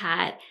CEO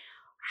hat,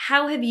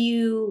 how have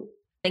you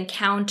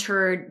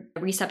encountered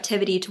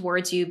receptivity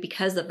towards you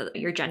because of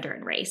your gender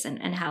and race,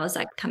 and how has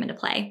that come into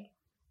play?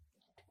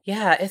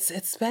 Yeah, it's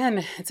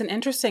an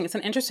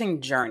interesting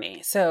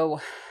journey.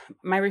 So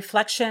my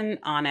reflection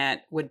on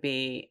it would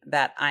be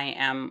that I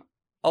am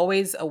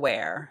always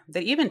aware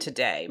that even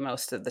today,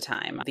 most of the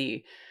time,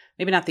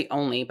 maybe not the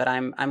only, but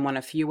I'm one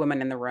of few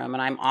women in the room,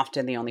 and I'm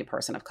often the only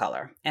person of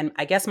color. And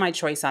I guess my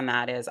choice on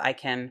that is I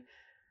can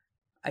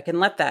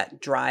let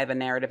that drive a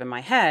narrative in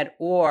my head,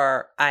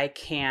 or I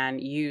can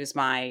use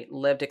my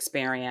lived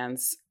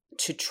experience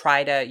to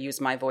try to use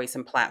my voice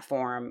and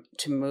platform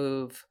to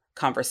move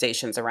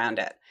conversations around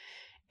it.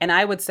 And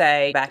I would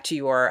say back to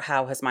your,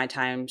 how has my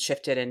time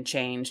shifted and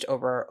changed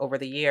over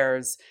the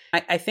years?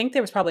 I think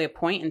there was probably a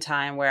point in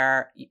time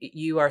where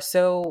you are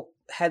so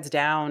heads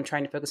down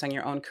trying to focus on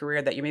your own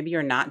career that maybe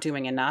you're not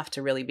doing enough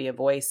to really be a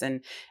voice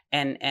and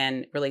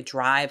really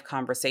drive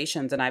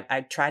conversations. And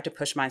I've tried to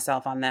push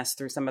myself on this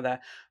through some of the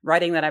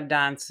writing that I've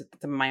done, some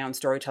of my own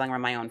storytelling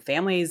around my own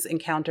family's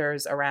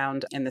encounters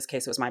around, in this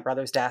case, it was my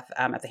brother's death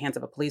at the hands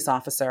of a police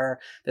officer.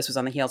 This was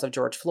on the heels of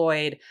George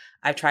Floyd.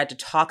 I've tried to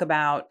talk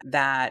about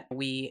that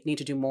we need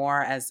to do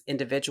more as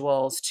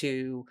individuals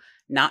to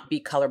not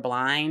be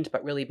colorblind,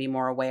 but really be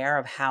more aware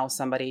of how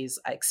somebody's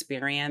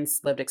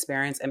lived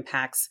experience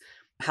impacts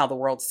how the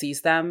world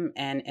sees them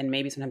and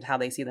maybe sometimes how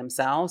they see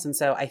themselves. And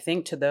so I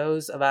think to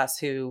those of us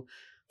who,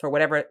 for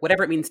whatever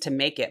it means to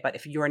make it, but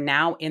if you're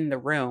now in the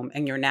room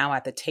and you're now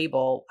at the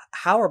table,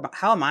 how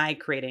am I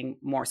creating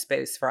more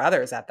space for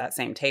others at that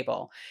same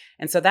table?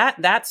 And so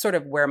that's sort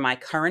of where my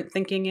current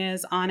thinking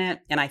is on it.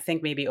 And I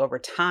think maybe over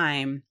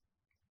time,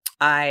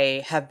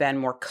 I have been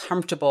more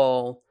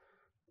comfortable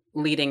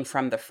leading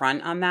from the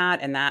front on that.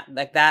 And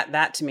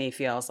that to me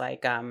feels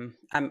like I'm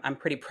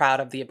pretty proud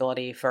of the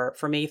ability for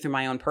me through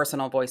my own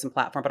personal voice and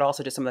platform, but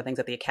also just some of the things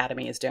that the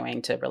Academy is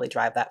doing to really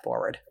drive that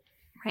forward.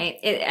 Right.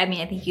 I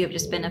think you have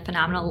just been a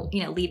phenomenal,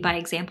 lead by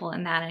example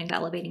in that and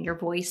elevating your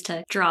voice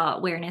to draw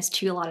awareness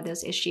to a lot of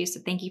those issues. So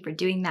thank you for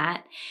doing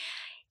that.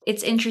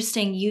 It's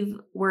interesting.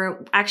 You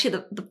were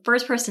actually the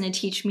first person to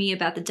teach me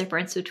about the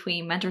difference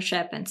between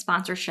mentorship and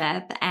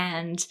sponsorship.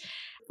 And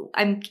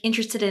I'm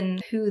interested in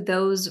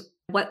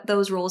what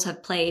those roles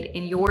have played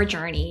in your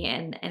journey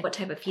and what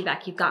type of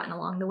feedback you've gotten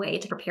along the way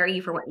to prepare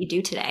you for what you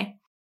do today.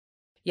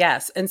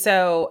 Yes. And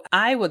so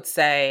I would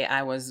say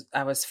I was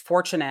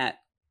fortunate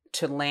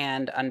to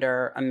land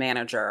under a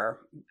manager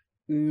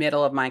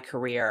middle of my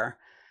career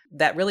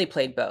that really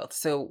played both.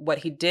 So what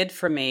he did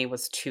for me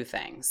was two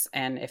things.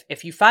 And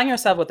if you find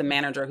yourself with a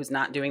manager who's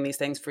not doing these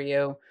things for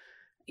you,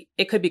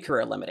 it could be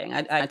career limiting.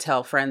 I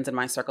tell friends in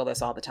my circle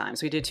this all the time.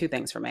 So he did two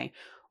things for me.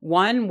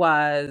 One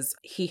was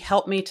he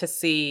helped me to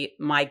see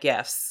my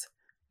gifts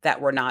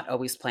that were not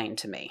always plain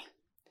to me.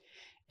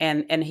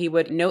 And he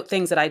would note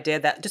things that I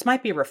did that just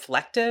might be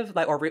reflective,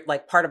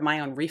 like part of my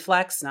own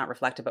reflex, not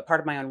reflective, but part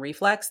of my own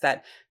reflex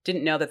that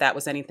didn't know that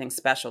was anything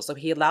special. So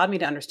he allowed me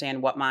to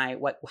understand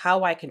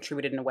how I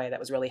contributed in a way that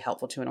was really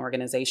helpful to an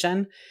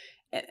organization.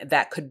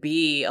 That could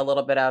be a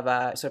little bit of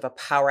a sort of a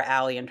power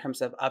alley in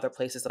terms of other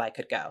places that I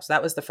could go. So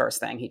that was the first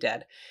thing he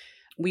did.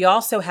 We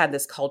also had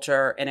this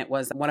culture, and it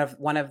was one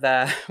of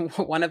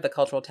the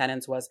cultural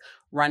tenets was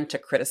run to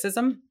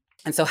criticism.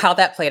 And so how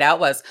that played out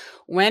was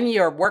when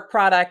your work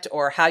product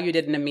or how you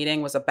did in a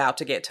meeting was about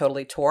to get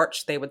totally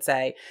torched, they would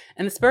say,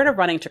 in the spirit of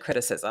running to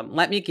criticism,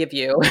 let me give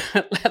you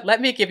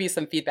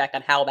some feedback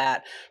on how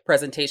that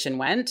presentation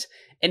went.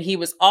 And he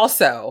was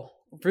also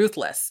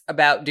ruthless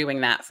about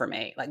doing that for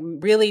me, like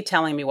really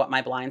telling me what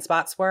my blind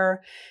spots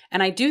were.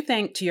 And I do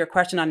think, to your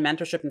question on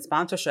mentorship and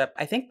sponsorship,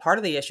 I think part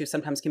of the issue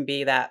sometimes can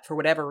be that for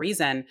whatever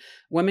reason,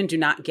 women do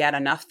not get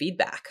enough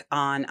feedback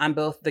on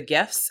both the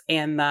gifts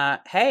and the,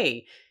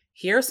 hey,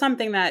 here's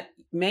something that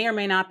may or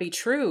may not be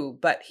true,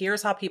 but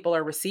here's how people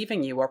are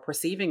receiving you or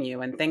perceiving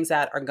you, and things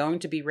that are going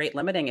to be rate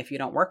limiting if you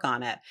don't work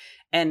on it.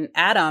 And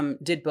Adam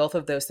did both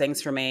of those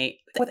things for me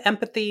with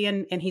empathy,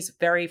 and he's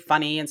very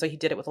funny. And so he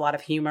did it with a lot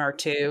of humor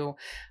too.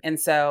 And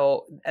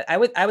so I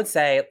would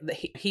say that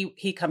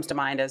he comes to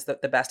mind as the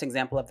best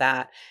example of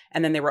that.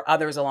 And then there were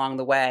others along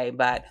the way,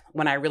 but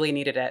when I really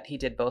needed it, he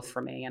did both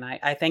for me. And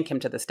I thank him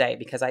to this day,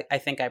 because I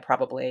think I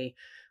probably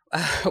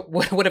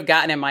would have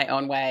gotten in my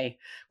own way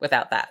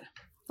without that.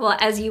 Well,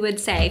 as you would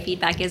say,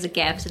 feedback is a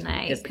gift, and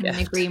I couldn't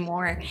agree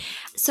more.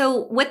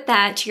 So with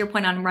that, to your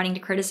point on running to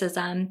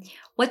criticism,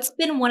 what's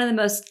been one of the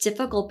most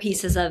difficult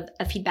pieces of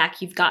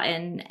feedback you've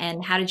gotten,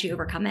 and how did you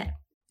overcome it?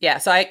 Yeah,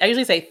 so I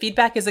usually say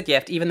feedback is a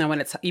gift, even when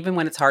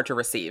it's hard to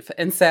receive.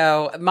 And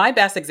so my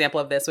best example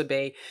of this would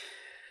be,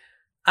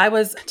 I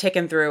was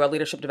taken through a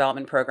leadership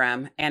development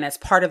program, and as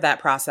part of that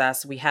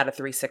process, we had a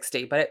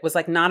 360, but it was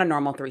like not a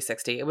normal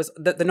 360. It was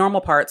the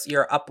normal parts,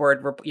 your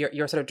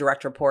sort of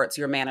direct reports,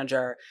 your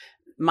manager.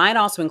 Mine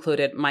also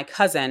included my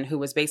cousin, who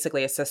was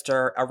basically a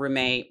sister, a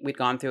roommate. We'd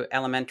gone through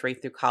elementary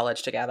through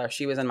college together.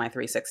 She was in my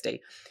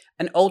 360.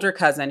 An older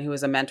cousin who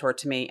was a mentor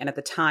to me, and at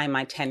the time,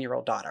 my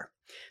 10-year-old daughter.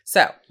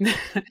 So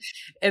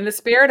in the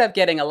spirit of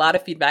getting a lot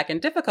of feedback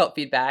and difficult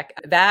feedback,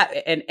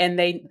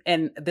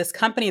 and this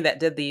company that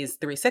did these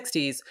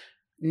 360s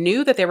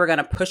knew that they were going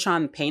to push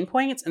on pain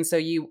points. And so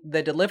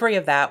the delivery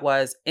of that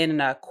was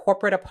in a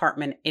corporate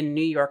apartment in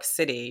New York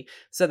City,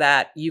 so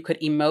that you could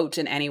emote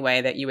in any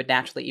way that you would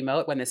naturally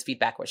emote when this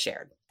feedback was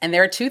shared. And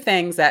there are two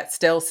things that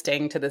still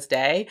sting to this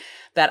day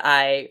that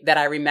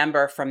I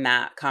remember from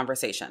that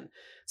conversation.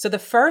 So the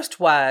first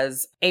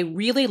was a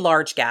really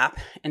large gap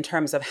in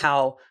terms of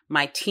how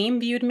my team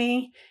viewed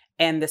me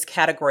and this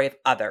category of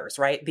others,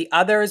 right? The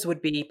others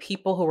would be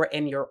people who were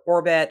in your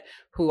orbit,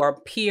 who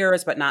are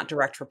peers, but not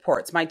direct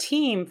reports. My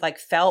team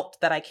felt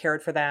that I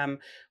cared for them.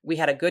 We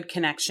had a good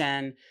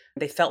connection.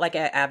 They felt like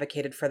I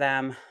advocated for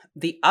them.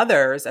 The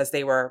others, as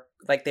they were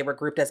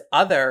grouped as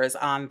others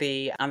on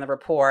the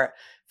report,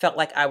 felt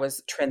like I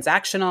was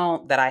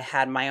transactional, that I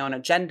had my own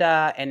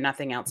agenda and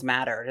nothing else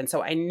mattered. And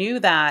so I knew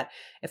that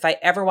if I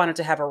ever wanted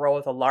to have a role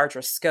with a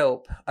larger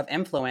scope of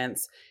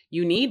influence,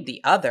 you need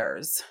the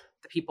others,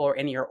 the people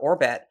in your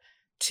orbit,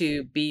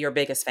 to be your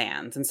biggest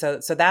fans. And so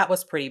that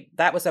was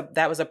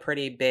a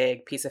pretty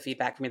big piece of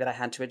feedback for me that I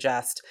had to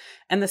adjust.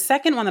 And the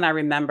second one that I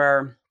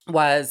remember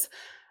was,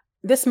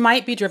 this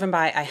might be driven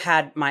by, I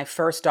had my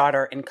first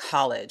daughter in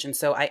college. And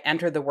so I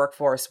entered the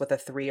workforce with a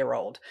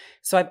 3-year-old.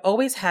 So I've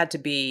always had to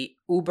be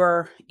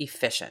uber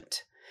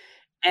efficient.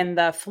 And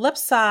the flip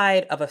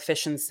side of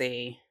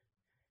efficiency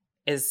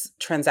is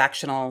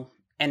transactional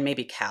and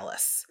maybe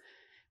callous,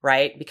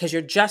 right? Because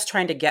you're just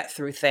trying to get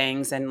through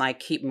things and like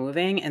keep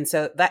moving. And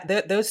so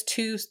those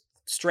two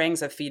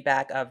strings of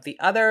feedback of the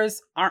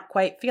others aren't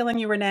quite feeling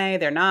you, Renee.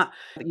 They're not,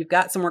 you've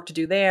got some work to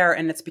do there.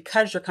 And it's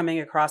because you're coming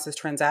across as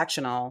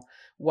transactional,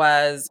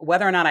 was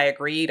whether or not I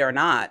agreed or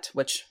not,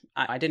 which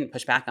I didn't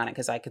push back on it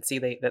because I could see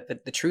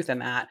the truth in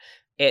that.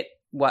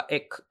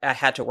 I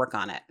had to work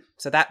on it.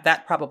 So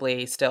that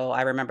probably still,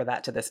 I remember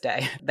that to this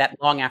day, that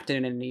long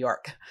afternoon in New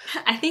York.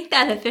 I think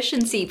that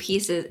efficiency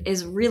piece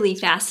is really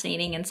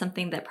fascinating and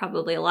something that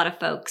probably a lot of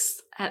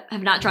folks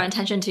have not drawn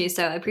attention to.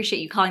 So I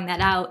appreciate you calling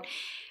that out.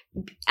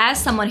 As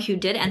someone who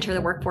did enter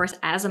the workforce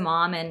as a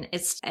mom and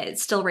it's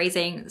still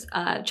raising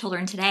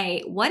children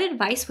today, what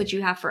advice would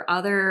you have for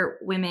other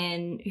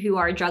women who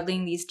are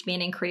juggling these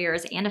demanding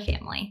careers and a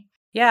family?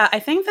 Yeah, I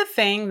think the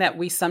thing that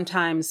we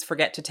sometimes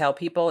forget to tell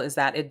people is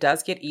that it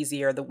does get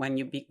easier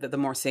the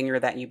more senior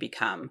that you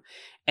become.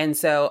 And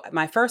so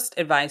my first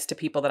advice to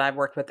people that I've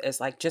worked with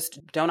is like, just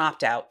don't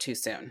opt out too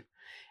soon.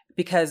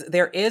 Because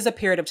there is a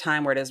period of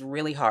time where it is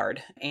really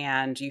hard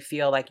and you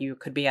feel like you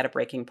could be at a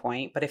breaking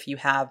point. But if you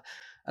have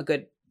a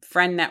good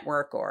friend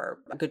network or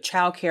a good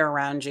childcare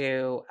around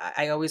you,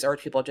 I always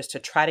urge people just to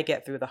try to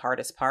get through the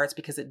hardest parts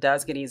because it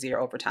does get easier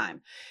over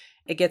time.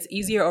 It gets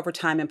easier over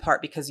time in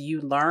part because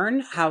you learn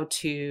how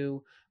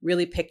to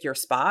really pick your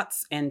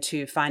spots and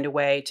to find a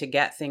way to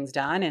get things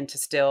done and to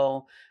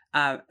still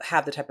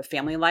have the type of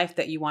family life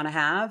that you want to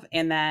have.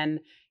 And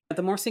then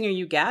the more senior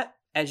you get,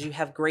 as you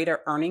have greater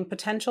earning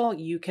potential,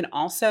 you can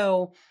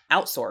also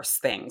outsource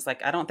things.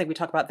 Like, I don't think we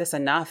talk about this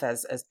enough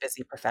as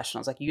busy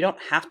professionals. Like, you don't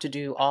have to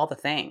do all the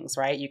things,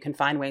 right? You can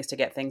find ways to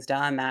get things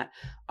done that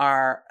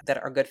are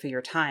good for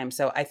your time.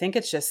 So I think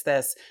it's just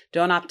this,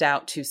 don't opt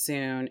out too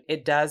soon.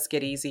 It does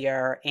get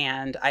easier.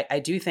 And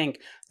I do think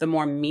the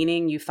more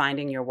meaning you find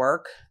in your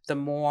work, the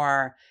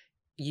more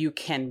you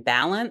can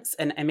balance,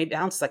 and maybe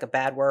balance is like a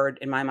bad word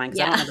in my mind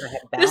because I don't know that I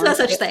have balance. There's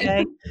no such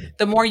thing.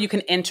 The more you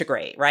can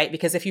integrate, right?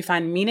 Because if you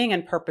find meaning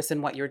and purpose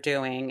in what you're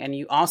doing, and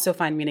you also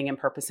find meaning and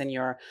purpose in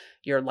your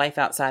life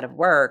outside of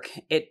work,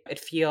 it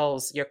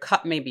feels, your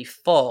cup may be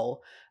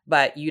full,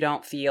 but you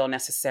don't feel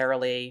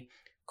necessarily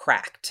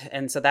cracked.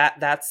 And so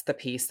that's the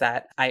piece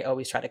that I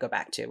always try to go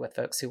back to with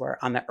folks who are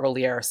on the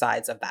earlier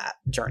sides of that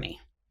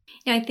journey.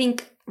 Yeah, I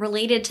think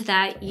related to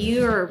that,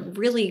 you're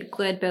really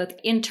good both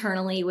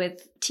internally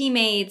with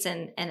teammates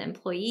and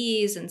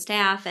employees and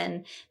staff,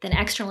 and then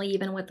externally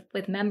even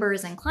with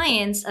members and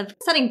clients, of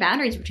setting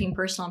boundaries between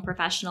personal and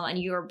professional, and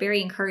you're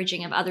very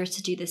encouraging of others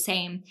to do the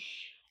same.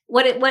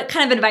 What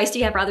kind of advice do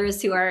you have for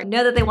others who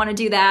know that they want to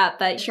do that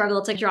but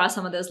struggle to draw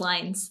some of those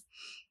lines?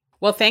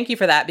 Well, thank you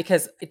for that,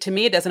 because to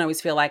me, it doesn't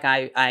always feel like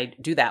I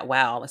do that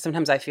well.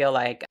 Sometimes I feel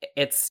like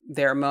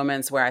there are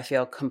moments where I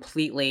feel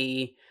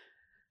completely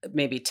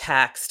maybe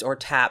taxed or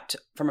tapped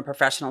from a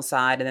professional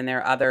side. And then there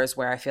are others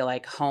where I feel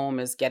like home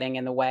is getting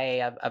in the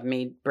way of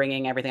me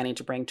bringing everything I need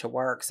to bring to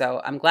work. So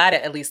I'm glad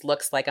it at least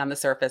looks like on the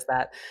surface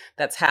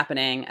that's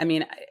happening. I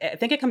mean, I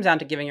think it comes down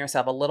to giving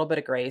yourself a little bit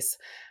of grace.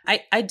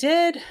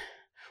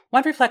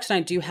 One reflection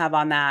I do have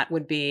on that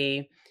would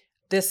be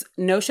this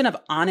notion of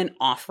on and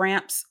off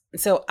ramps.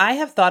 So I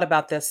have thought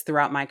about this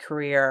throughout my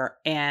career,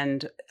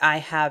 and I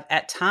have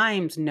at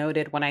times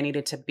noted when I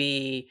needed to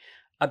be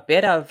a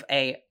bit of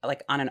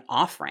on an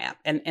off ramp.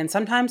 And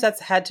sometimes that's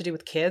had to do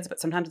with kids,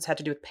 but sometimes it's had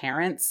to do with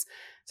parents.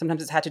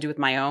 Sometimes it's had to do with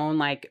my own,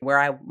 like where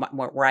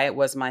I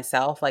was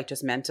myself, like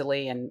just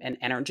mentally and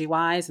energy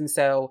wise. And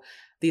so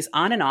these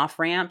on and off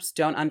ramps,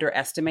 don't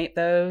underestimate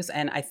those.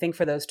 And I think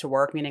for those to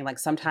work, meaning like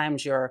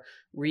sometimes you're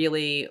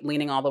really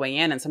leaning all the way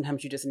in and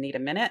sometimes you just need a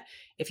minute.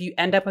 If you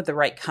end up with the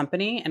right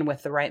company and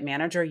with the right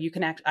manager, you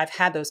can I've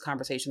had those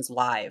conversations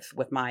live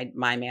with my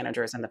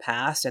managers in the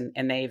past, and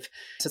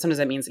so sometimes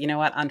it means, you know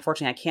what,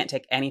 unfortunately, I can't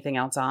take anything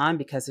else on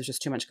because there's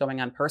just too much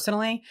going on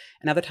personally.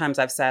 And other times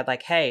I've said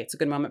like, hey, it's a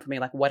good moment for me.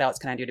 Like, what else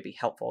can I do to be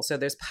helpful? So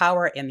there's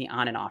power in the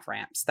on and off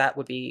ramps. That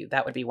would be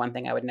one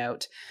thing I would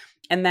note.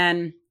 And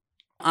then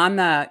on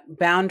the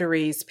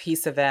boundaries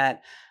piece of it,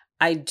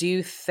 I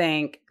do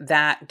think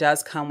that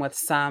does come with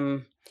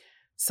some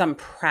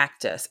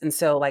practice. And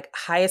so like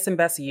highest and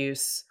best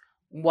use,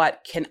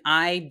 what can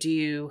I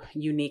do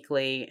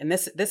uniquely? And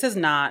this is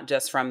not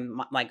just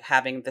from like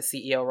having the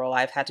CEO role.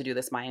 I've had to do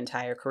this my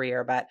entire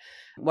career, but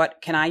what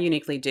can I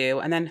uniquely do?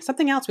 And then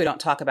something else we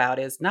don't talk about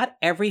is not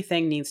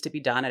everything needs to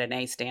be done at an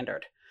A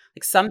standard.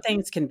 Like some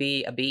things can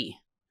be a B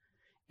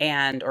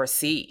or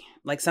C.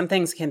 Like some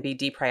things can be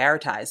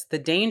deprioritized. The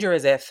danger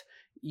is if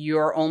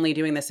you're only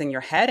doing this in your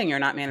head and you're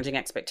not managing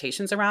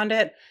expectations around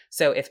it.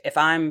 So if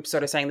I'm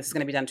sort of saying this is going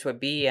to be done to a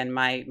B and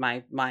my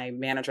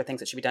manager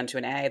thinks it should be done to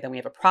an A, then we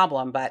have a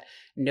problem. But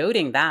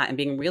noting that and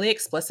being really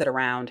explicit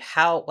around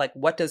how, like,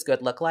 what does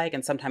good look like,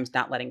 and sometimes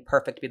not letting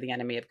perfect be the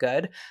enemy of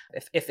good.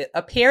 If it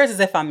appears as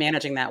if I'm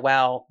managing that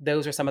well,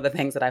 those are some of the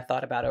things that I've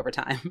thought about over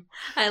time.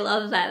 I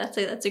love that.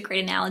 That's a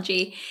great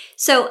analogy.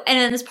 So,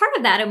 and as part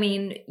of that, I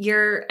mean,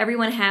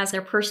 everyone has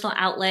their personal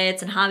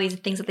outlets and hobbies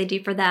and things that they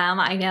do for them.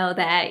 I know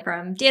that from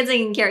from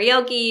dancing and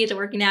karaoke to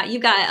working out.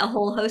 You've got a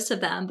whole host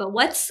of them. But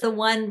what's the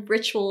one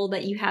ritual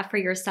that you have for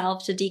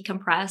yourself to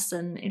decompress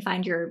and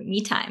find your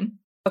me time?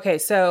 Okay,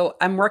 so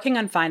I'm working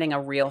on finding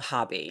a real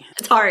hobby.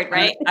 It's hard,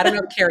 right? I don't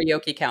know if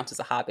karaoke counts as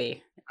a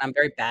hobby. I'm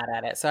very bad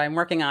at it. So I'm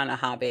working on a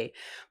hobby.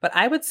 But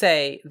I would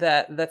say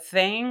the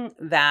thing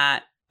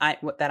that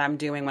I'm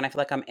doing when I feel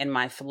like I'm in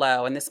my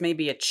flow, and this may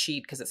be a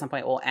cheat because at some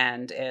point it will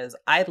end, is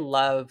I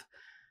love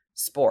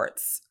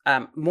sports.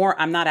 I'm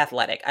not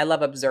athletic. I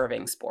love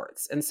observing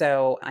sports. And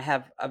so I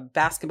have a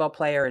basketball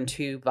player and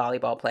 2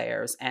 volleyball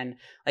players. And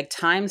like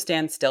time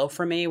stands still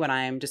for me when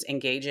I'm just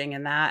engaging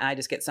in that. And I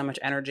just get so much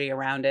energy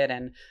around it.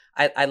 And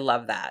I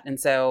love that. And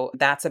so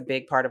that's a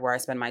big part of where I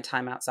spend my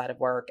time outside of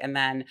work. And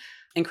then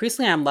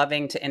increasingly, I'm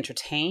loving to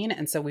entertain.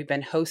 And so we've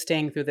been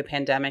hosting through the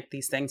pandemic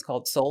these things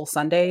called Soul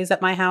Sundays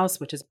at my house,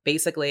 which is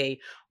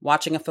basically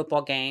watching a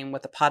football game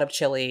with a pot of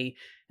chili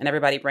and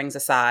everybody brings a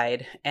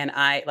side. And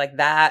I like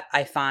that.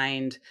 I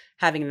find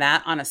having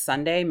that on a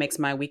Sunday makes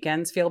my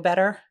weekends feel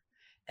better.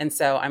 And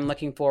so I'm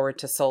looking forward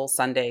to Soul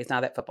Sundays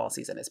now that football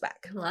season is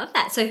back. Love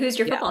that. So who's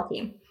your football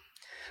team?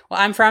 Well,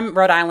 I'm from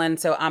Rhode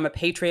Island, so I'm a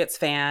Patriots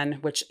fan,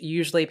 which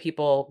usually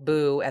people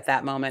boo at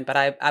that moment. But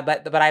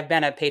I've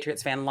been a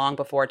Patriots fan long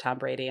before Tom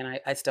Brady, and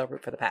I still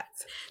root for the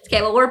Pats.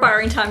 Okay, well, we're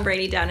borrowing Tom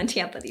Brady down in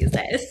Tampa these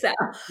days. So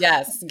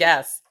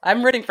yes,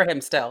 I'm rooting for him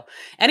still.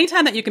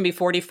 Anytime that you can be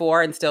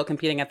 44 and still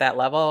competing at that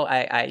level,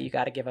 you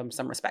got to give him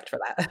some respect for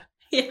that.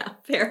 Yeah,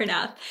 fair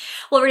enough.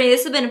 Well, Renee,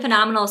 this has been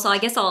phenomenal. So I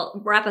guess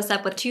I'll wrap us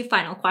up with 2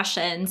 final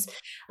questions.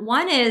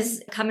 One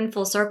is coming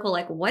full circle.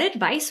 Like, what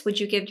advice would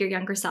you give your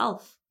younger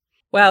self?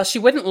 Well, she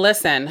wouldn't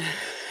listen.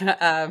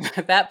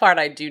 That part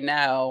I do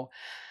know.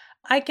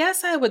 I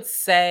guess I would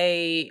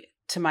say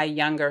to my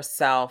younger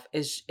self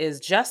is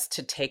just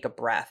to take a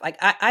breath. Like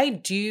I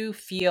do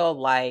feel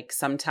like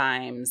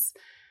sometimes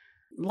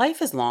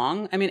life is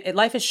long. I mean,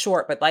 life is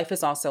short, but life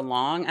is also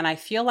long. And I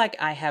feel like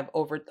I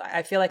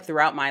feel like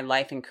throughout my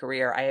life and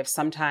career, I have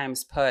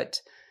sometimes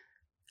put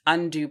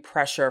undue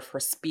pressure for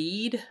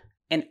speed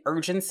and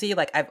urgency.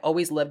 Like I've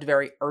always lived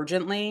very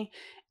urgently.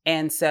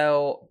 And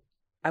so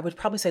I would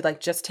probably say like,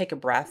 just take a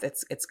breath.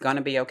 It's going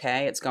to be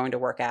okay. It's going to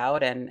work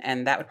out.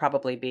 And that would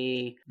probably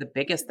be the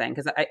biggest thing.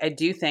 Cause I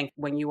do think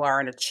when you are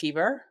an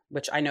achiever,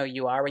 which I know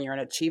you are, when you're an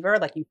achiever,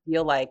 like you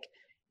feel like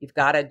you've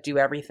got to do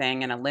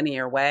everything in a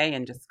linear way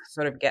and just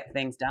sort of get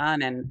things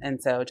done. And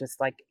so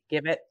just like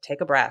take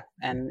a breath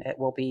and it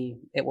will be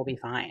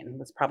fine.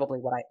 That's probably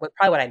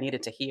what I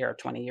needed to hear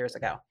 20 years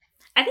ago.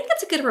 I think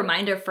that's a good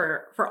reminder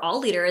for all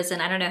leaders.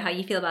 And I don't know how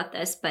you feel about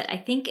this, but I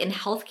think in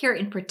healthcare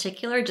in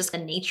particular, just the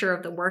nature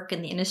of the work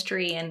in the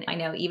industry. And I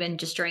know even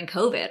just during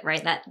COVID,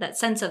 right? That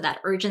sense of that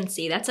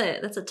urgency, that's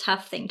a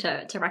tough thing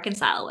to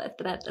reconcile with,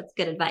 but that's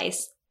good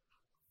advice.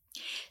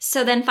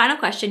 So then final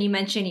question, you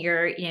mentioned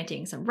you're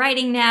doing some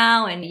writing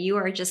now and you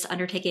are just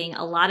undertaking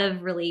a lot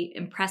of really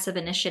impressive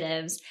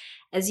initiatives.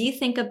 As you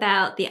think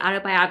about the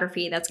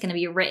autobiography that's going to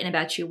be written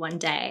about you one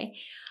day,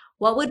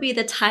 what would be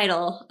the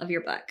title of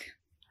your book?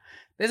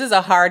 This is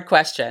a hard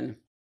question.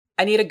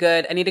 I need a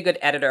good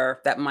editor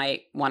that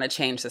might want to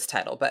change this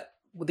title. But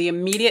the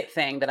immediate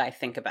thing that I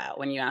think about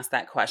when you ask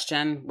that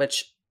question,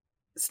 which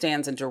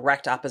stands in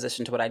direct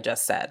opposition to what I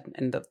just said,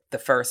 and the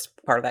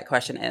first part of that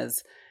question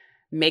is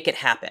make it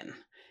happen.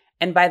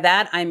 And by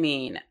that, I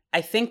mean, I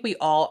think we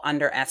all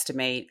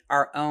underestimate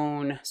our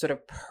own sort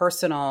of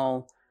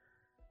personal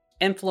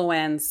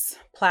influence,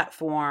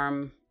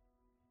 platform,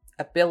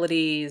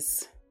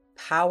 abilities,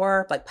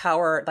 power, like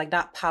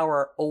not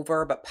power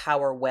over, but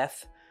power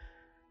with.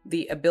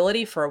 The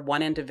ability for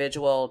one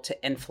individual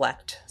to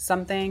inflect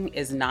something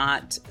is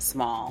not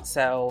small.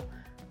 So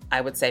I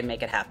would say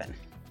make it happen.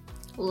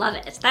 Love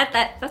it.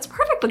 That's a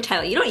perfect book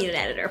title. You don't need an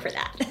editor for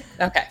that.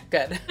 Okay,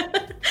 good.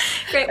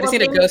 Great. I just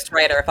need a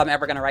ghostwriter if I'm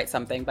ever going to write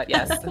something, but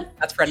yes,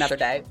 that's for another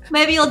day.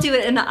 Maybe you'll do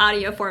it in the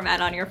audio format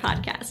on your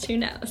podcast. Who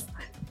knows?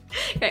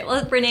 Great.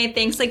 Well, Renee,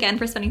 thanks again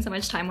for spending so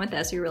much time with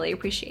us. We really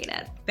appreciate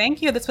it.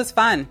 Thank you. This was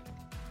fun.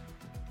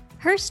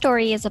 Her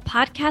Story is a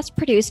podcast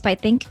produced by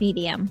Think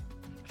Medium.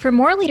 For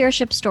more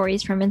leadership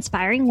stories from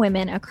inspiring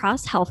women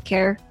across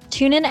healthcare,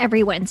 tune in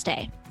every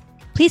Wednesday.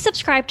 Please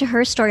subscribe to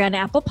Her Story on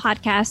Apple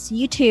Podcasts,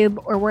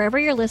 YouTube, or wherever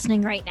you're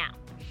listening right now.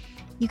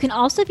 You can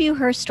also view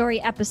Her Story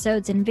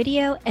episodes in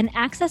video and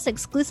access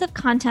exclusive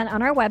content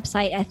on our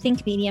website at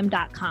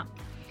thinkmedium.com.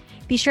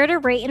 Be sure to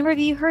rate and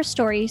review Her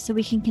Story so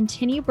we can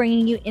continue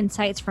bringing you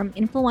insights from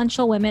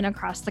influential women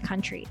across the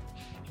country.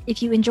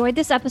 If you enjoyed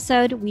this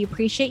episode, we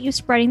appreciate you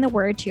spreading the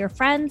word to your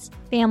friends,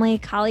 family,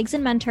 colleagues,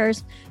 and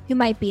mentors who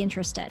might be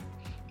interested.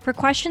 For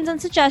questions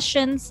and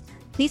suggestions,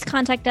 please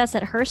contact us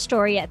at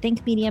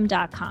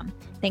herstory@thinkmedium.com.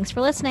 Thanks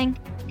for listening.